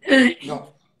them?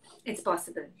 No. It's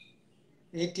possible.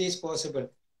 It is possible.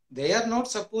 They are not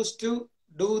supposed to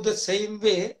do the same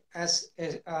way as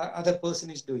other person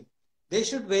is doing. They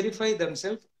should verify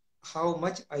themselves how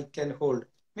much I can hold.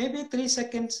 Maybe 3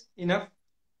 seconds enough,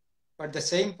 but the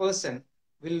same person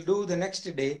will do the next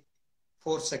day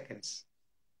 4 seconds.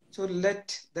 So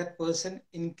let that person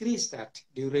increase that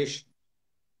duration.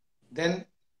 Then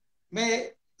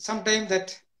may sometime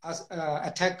that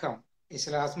attack come.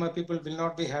 Asthma people will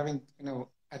not be having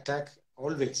attack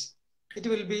always. It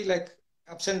will be like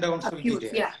ups and downs will be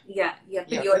there. Yeah.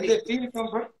 When they feel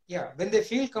when they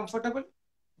feel comfortable,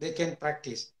 they can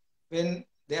practice. When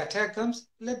the attack comes,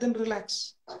 let them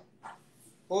relax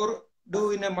or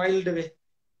do in a mild way.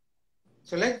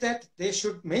 So like that, they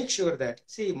should make sure that,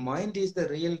 see, mind is the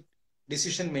real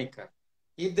decision maker.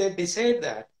 If they decide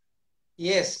that,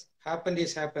 yes, happened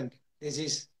is happened, this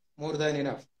is more than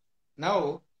enough.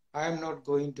 Now, I am not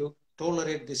going to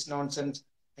tolerate this nonsense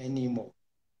anymore.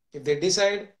 If they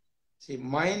decide, see,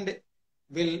 mind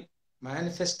will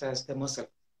manifest as the muscle.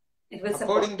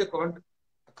 According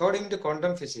to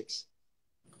quantum physics,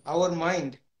 our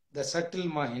mind, the subtle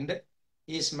mind,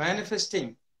 is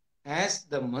manifesting as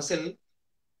the muscle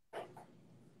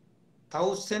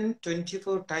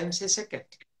 1024 times a second.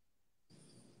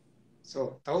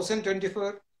 So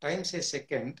 1024 times a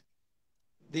second,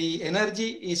 the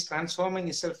energy is transforming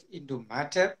itself into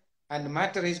matter, and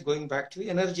matter is going back to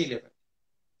energy level.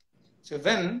 So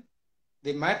when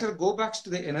the matter go back to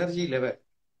the energy level,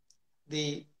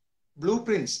 the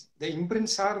blueprints, the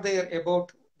imprints are there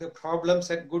about the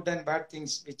problems and good and bad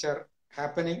things which are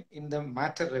happening in the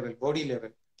matter level, body level.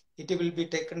 It will be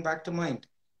taken back to mind.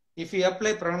 If we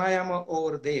apply pranayama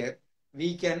over there,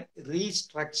 we can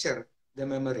restructure the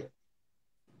memory.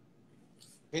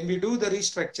 When we do the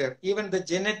restructure, even the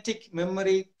genetic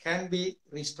memory can be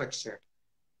restructured.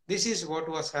 This is what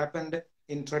was happened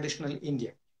in traditional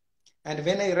India. And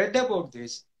when I read about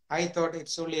this, I thought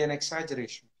it's only an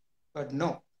exaggeration. But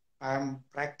no, I am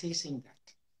practicing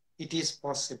that. It is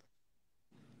possible.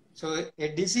 So a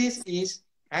disease is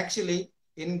actually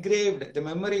engraved, the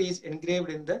memory is engraved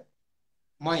in the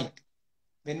mind.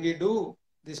 When we do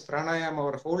this pranayama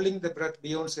or holding the breath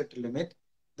beyond certain limit,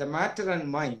 the matter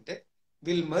and mind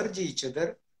will merge each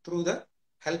other through the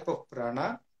help of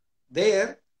prana.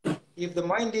 There, if the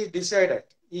mind is decided,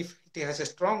 if it has a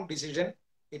strong decision,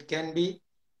 it can be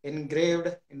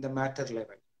engraved in the matter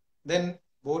level. Then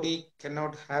body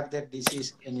cannot have that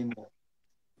disease anymore.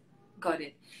 Got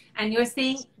it. And you're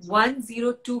saying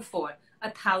 1024,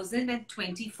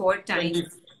 1024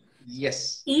 times.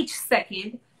 Yes. Each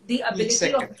second, the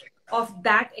ability of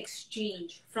that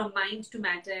exchange from mind to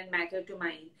matter and matter to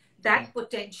mind, that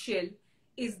potential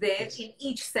is there in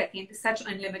each second, such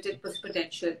unlimited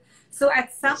potential. So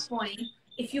at some point,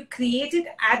 if you create it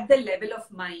at the level of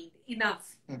mind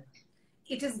enough,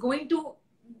 it is going to,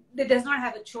 it does not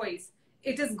have a choice.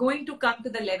 It is going to come to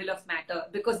the level of matter,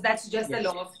 because that's just the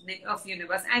law of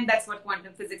universe. And that's what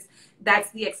quantum physics,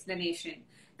 that's the explanation.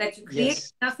 That you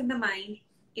create enough in the mind,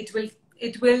 it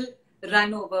will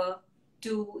run over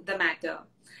to the matter.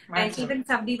 And even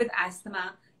somebody with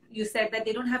asthma, you said that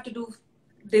they don't have to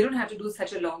do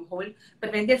such a long hold,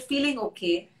 but when they're feeling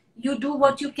okay, you do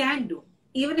what you can do,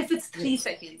 even if it's 3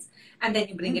 seconds, and then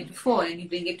you bring it to 4 and you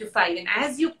bring it to 5, and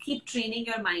as you keep training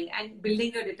your mind and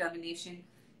building your determination,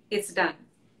 it's done.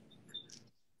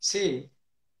 See,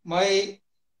 my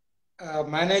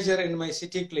manager in my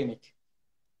city clinic,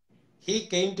 he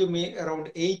came to me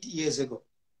around 8 years ago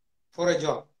for a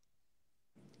job,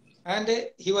 and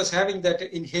he was having that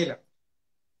inhaler,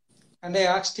 and I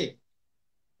asked him,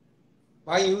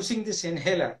 by using this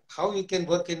inhaler, how you can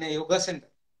work in a yoga center?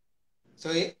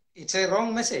 So it's a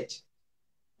wrong message.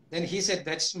 Then he said,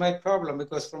 that's my problem,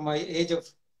 because from my age of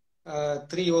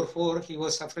 3 or 4, he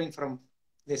was suffering from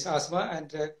this asthma,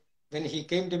 and when he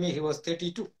came to me, he was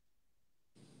 32.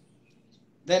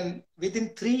 Then within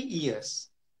 3 years,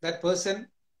 that person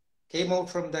came out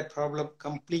from that problem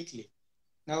completely.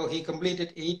 Now he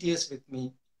completed 8 years with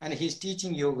me, and he's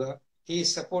teaching yoga. He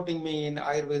is supporting me in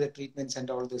Ayurveda treatments and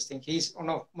all those things. He's one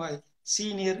of my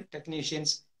senior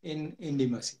technicians in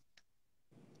intimacy.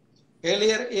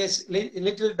 Earlier, yes,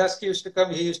 little dust used to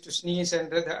come. He used to sneeze,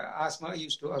 and the asthma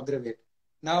used to aggravate.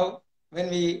 Now, when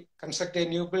we construct a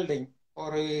new building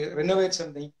or we renovate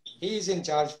something, he is in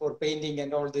charge for painting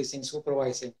and all these things,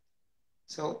 supervising.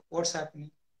 So what's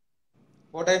happening?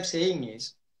 What I'm saying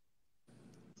is,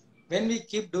 when we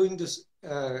keep doing this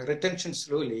retention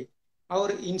slowly,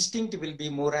 our instinct will be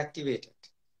more activated.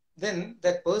 Then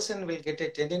that person will get a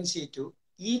tendency to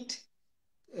eat,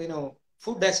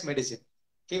 food as medicine.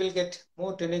 He will get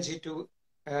more tendency to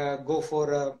go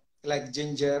for like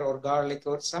ginger or garlic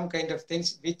or some kind of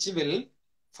things which will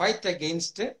fight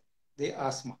against the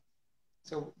asthma.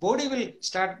 So body will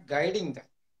start guiding that.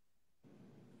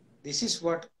 This is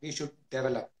what we should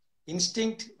develop.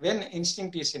 Instinct, when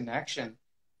instinct is in action,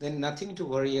 then nothing to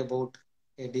worry about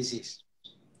a disease,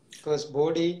 because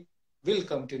body will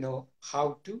come to know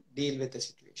how to deal with the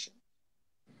situation.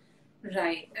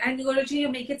 Right. And Guruji, you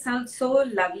make it sound so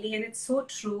lovely, and it's so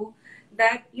true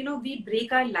that, we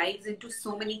break our lives into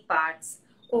so many parts.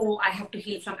 Oh, I have to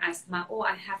heal from asthma. Oh,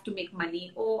 I have to make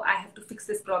money. Oh, I have to fix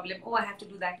this problem. Oh, I have to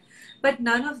do that. But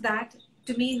none of that,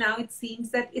 to me now, it seems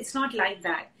that it's not like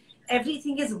that.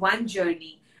 Everything is one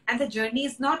journey. And the journey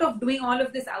is not of doing all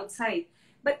of this outside.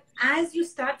 But as you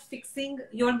start fixing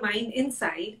your mind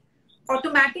inside,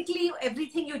 automatically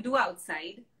everything you do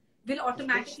outside will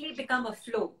automatically become a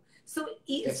flow. So,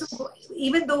 so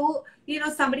even though,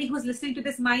 somebody who's listening to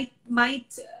this might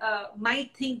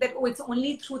think that, oh, it's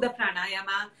only through the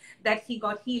pranayama that he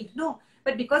got healed. No,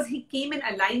 but because he came in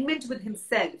alignment with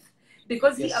himself,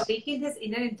 because he awakened his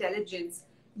inner intelligence,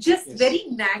 just very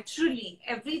naturally,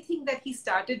 everything that he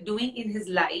started doing in his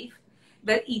life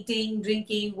where eating,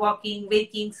 drinking, walking,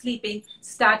 waking, sleeping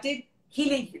started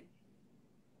healing him.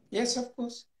 Yes, of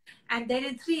course. And then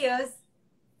in 3 years,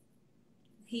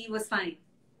 he was fine.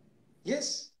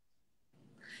 Yes.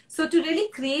 So to really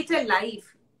create a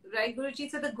life, right, Guruji?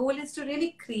 So the goal is to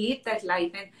really create that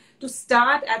life and to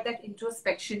start at that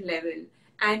introspection level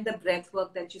and the breath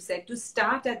work that you said, to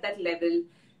start at that level,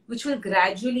 which will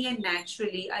gradually and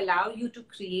naturally allow you to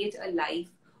create a life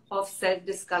of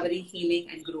self-discovery, healing,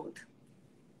 and growth.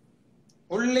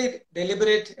 Only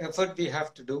deliberate effort we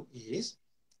have to do is,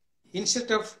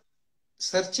 instead of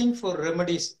searching for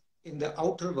remedies in the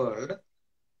outer world,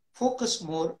 focus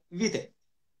more within.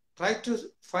 Try to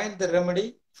find the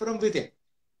remedy from within.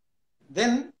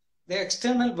 Then the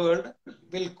external world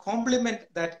will complement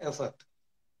that effort.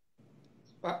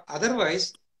 But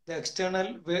otherwise, the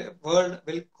external world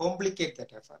will complicate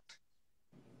that effort.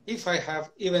 If I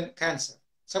have even cancer,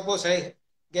 suppose I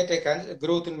get a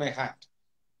growth in my hand.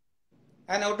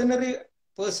 An ordinary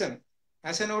person,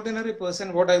 as an ordinary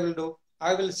person, what I will do?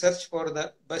 I will search for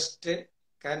the best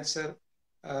cancer,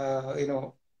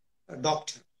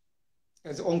 doctor.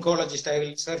 As an oncologist, I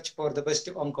will search for the best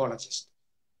oncologist.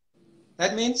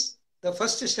 That means the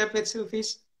first step itself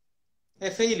is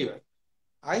a failure.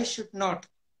 I should not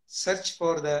search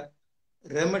for the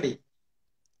remedy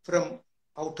from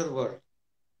outer world.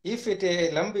 If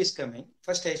a lump is coming,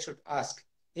 first I should ask,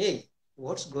 hey,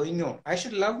 what's going on? I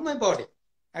should love my body.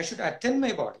 I should attend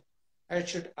my body. I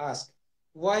should ask,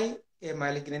 why a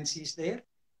malignancy is there?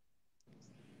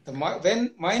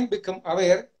 When mind become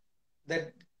aware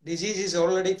that disease is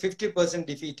already 50%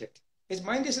 defeated, his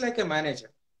mind is like a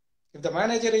manager. If the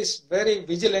manager is very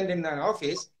vigilant in an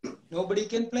office, nobody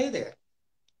can play there.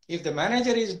 If the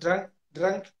manager is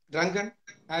drunken,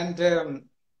 and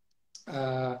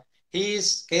he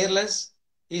is careless,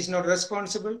 he is not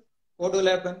responsible, what will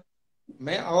happen?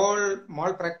 All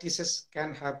malpractices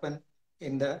can happen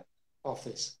in the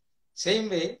office. Same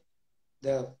way,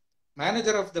 the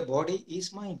manager of the body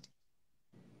is mind.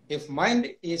 If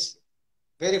mind is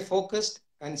very focused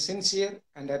and sincere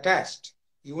and attached,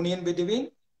 union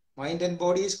between mind and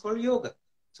body is called yoga.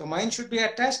 So mind should be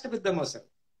attached with the muscle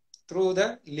through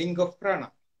the link of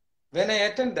prana. When I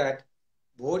attend that,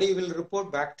 body will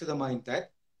report back to the mind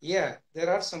that, yeah, there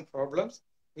are some problems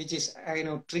which is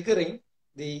triggering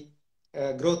the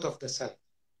growth of the cell.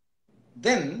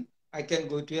 Then I can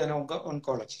go to an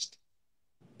oncologist.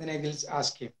 Then I will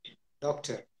ask him,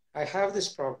 doctor, I have this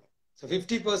problem. So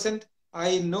 50%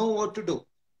 I know what to do.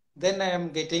 Then I am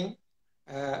getting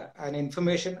an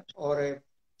information or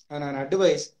an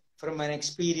advice from an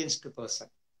experienced person.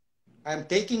 I am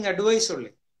taking advice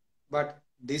only, but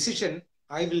decision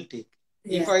I will take.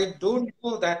 Yeah. If I don't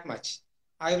know that much,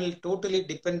 I will totally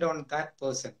depend on that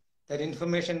person. That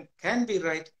information can be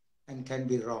right and can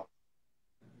be wrong.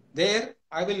 There,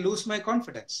 I will lose my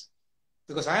confidence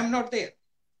because I am not there.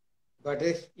 But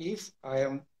if I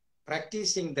am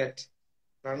practicing that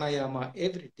pranayama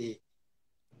every day,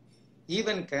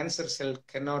 even cancer cell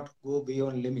cannot go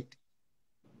beyond limit.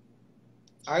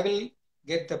 I will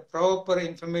get the proper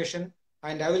information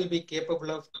and I will be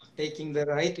capable of taking the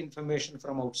right information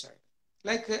from outside.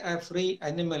 Like a free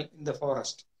animal in the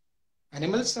forest.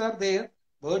 Animals are there,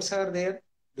 birds are there.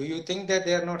 Do you think that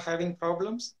they are not having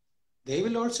problems? They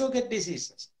will also get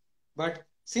diseases. But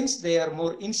since they are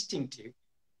more instinctive,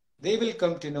 they will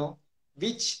come to know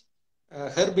which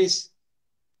herb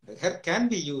can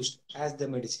be used as the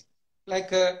medicine.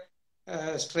 Like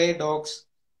stray dogs,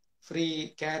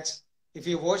 free cats, if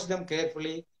you watch them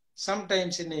carefully,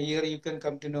 sometimes in a year you can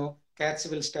come to know cats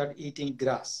will start eating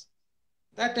grass.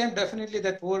 That time definitely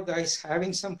that poor guy is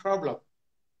having some problem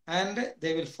and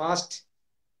they will fast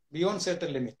beyond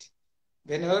certain limit.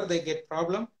 Whenever they get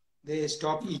problem, they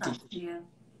stop eating. Yeah.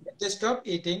 If they stop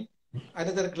eating,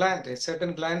 another gland,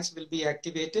 certain glands will be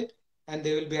activated and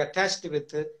they will be attached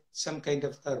with some kind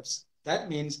of herbs. That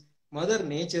means Mother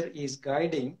Nature is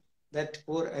guiding that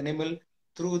poor animal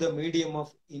through the medium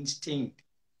of instinct,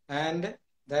 and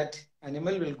that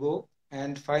animal will go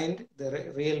and find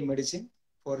the real medicine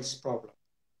for its problem.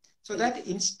 So that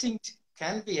instinct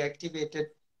can be activated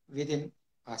within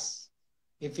us.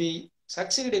 If we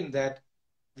succeed in that,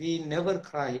 we never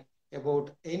cry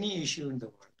about any issue in the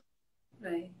world.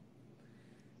 Right.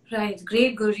 Right.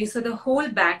 Great, Guruji. So the whole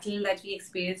battle that we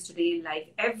experience today in life,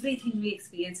 everything we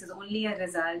experience is only a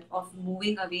result of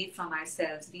moving away from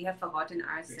ourselves. We have forgotten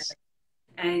ourselves. Yes.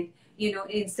 And,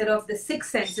 instead of the 6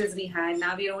 senses we had,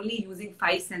 now we're only using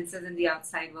 5 senses in the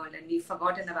outside world, and we've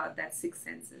forgotten about that 6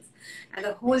 senses. And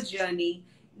the whole journey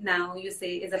now, you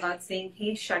say, is about saying,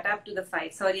 hey, shut up to the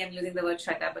 5. Sorry, I'm using the word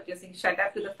shut up, but you're saying shut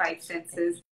up to the 5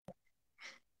 senses.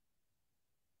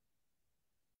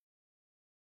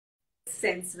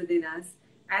 sense within us.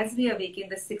 As we awaken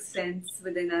the sixth sense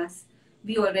within us,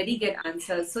 we already get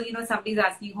answers. So, somebody's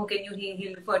asking, how can you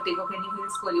heal vertigo? Can you heal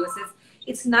scoliosis?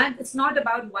 It's not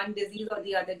about one disease or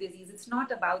the other disease. It's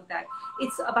not about that.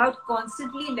 It's about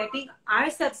constantly letting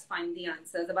ourselves find the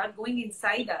answers, about going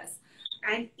inside us.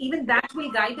 And even that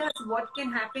will guide us what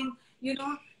can happen,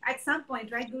 at some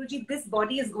point, right, Guruji, this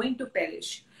body is going to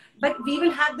perish. But we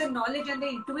will have the knowledge and the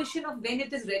intuition of when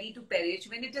it is ready to perish,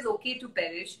 when it is okay to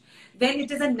perish, when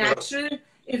it is a natural,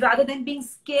 rather than being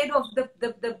scared of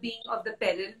the being of the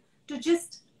peril, to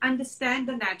just understand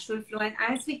the natural flow. And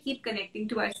as we keep connecting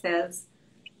to ourselves,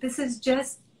 this is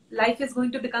just, life is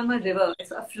going to become a river,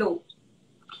 it's a flow.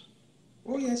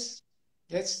 Oh, yes.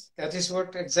 Yes, that is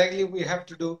what exactly we have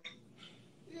to do.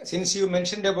 Since you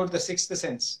mentioned about the sixth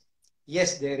sense,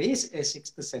 yes, there is a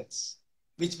sixth sense,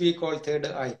 which we call third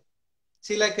eye.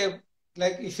 See, like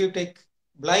if you take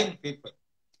blind people,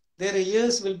 their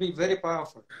ears will be very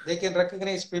powerful. They can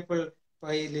recognize people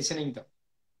by listening them.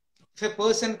 If a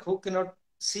person who cannot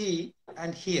see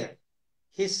and hear,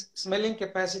 his smelling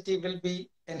capacity will be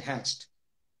enhanced.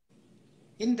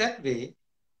 In that way,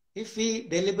 if we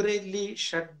deliberately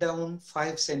shut down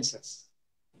 5 senses,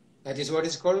 that is what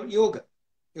is called yoga.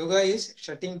 Yoga is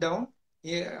shutting down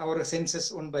our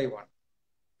senses one by one.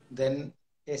 Then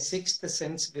a sixth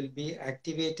sense will be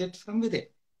activated from within.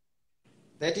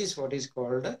 That is what is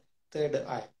called third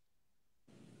eye.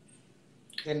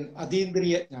 Then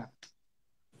adindriya jnana.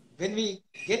 When we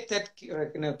get that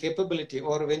capability,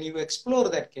 or when you explore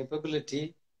that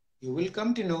capability, you will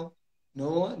come to know,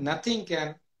 no, nothing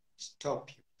can stop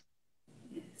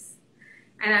you. Yes.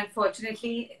 And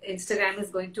unfortunately, Instagram is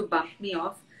going to bump me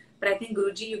off. But I think,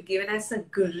 Guruji, you've given us a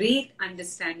great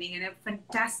understanding and a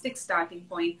fantastic starting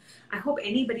point. I hope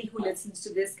anybody who listens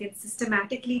to this can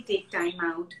systematically take time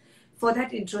out for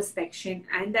that introspection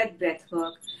and that breath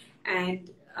work, and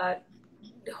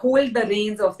hold the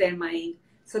reins of their mind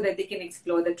so that they can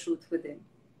explore the truth within.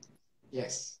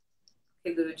 Yes.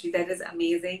 Okay, Guruji, that is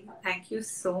amazing. Thank you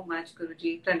so much,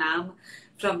 Guruji. Pranam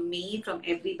from me, from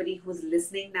everybody who's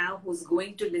listening now, who's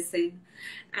going to listen.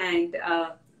 And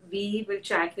we will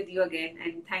chat with you again.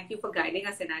 And thank you for guiding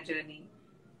us in our journey.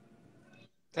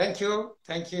 Thank you.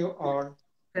 Thank you all.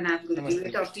 Pranam, Guruji.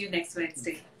 We'll talk to you next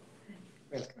Wednesday.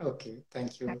 Well, okay.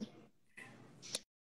 Thank you.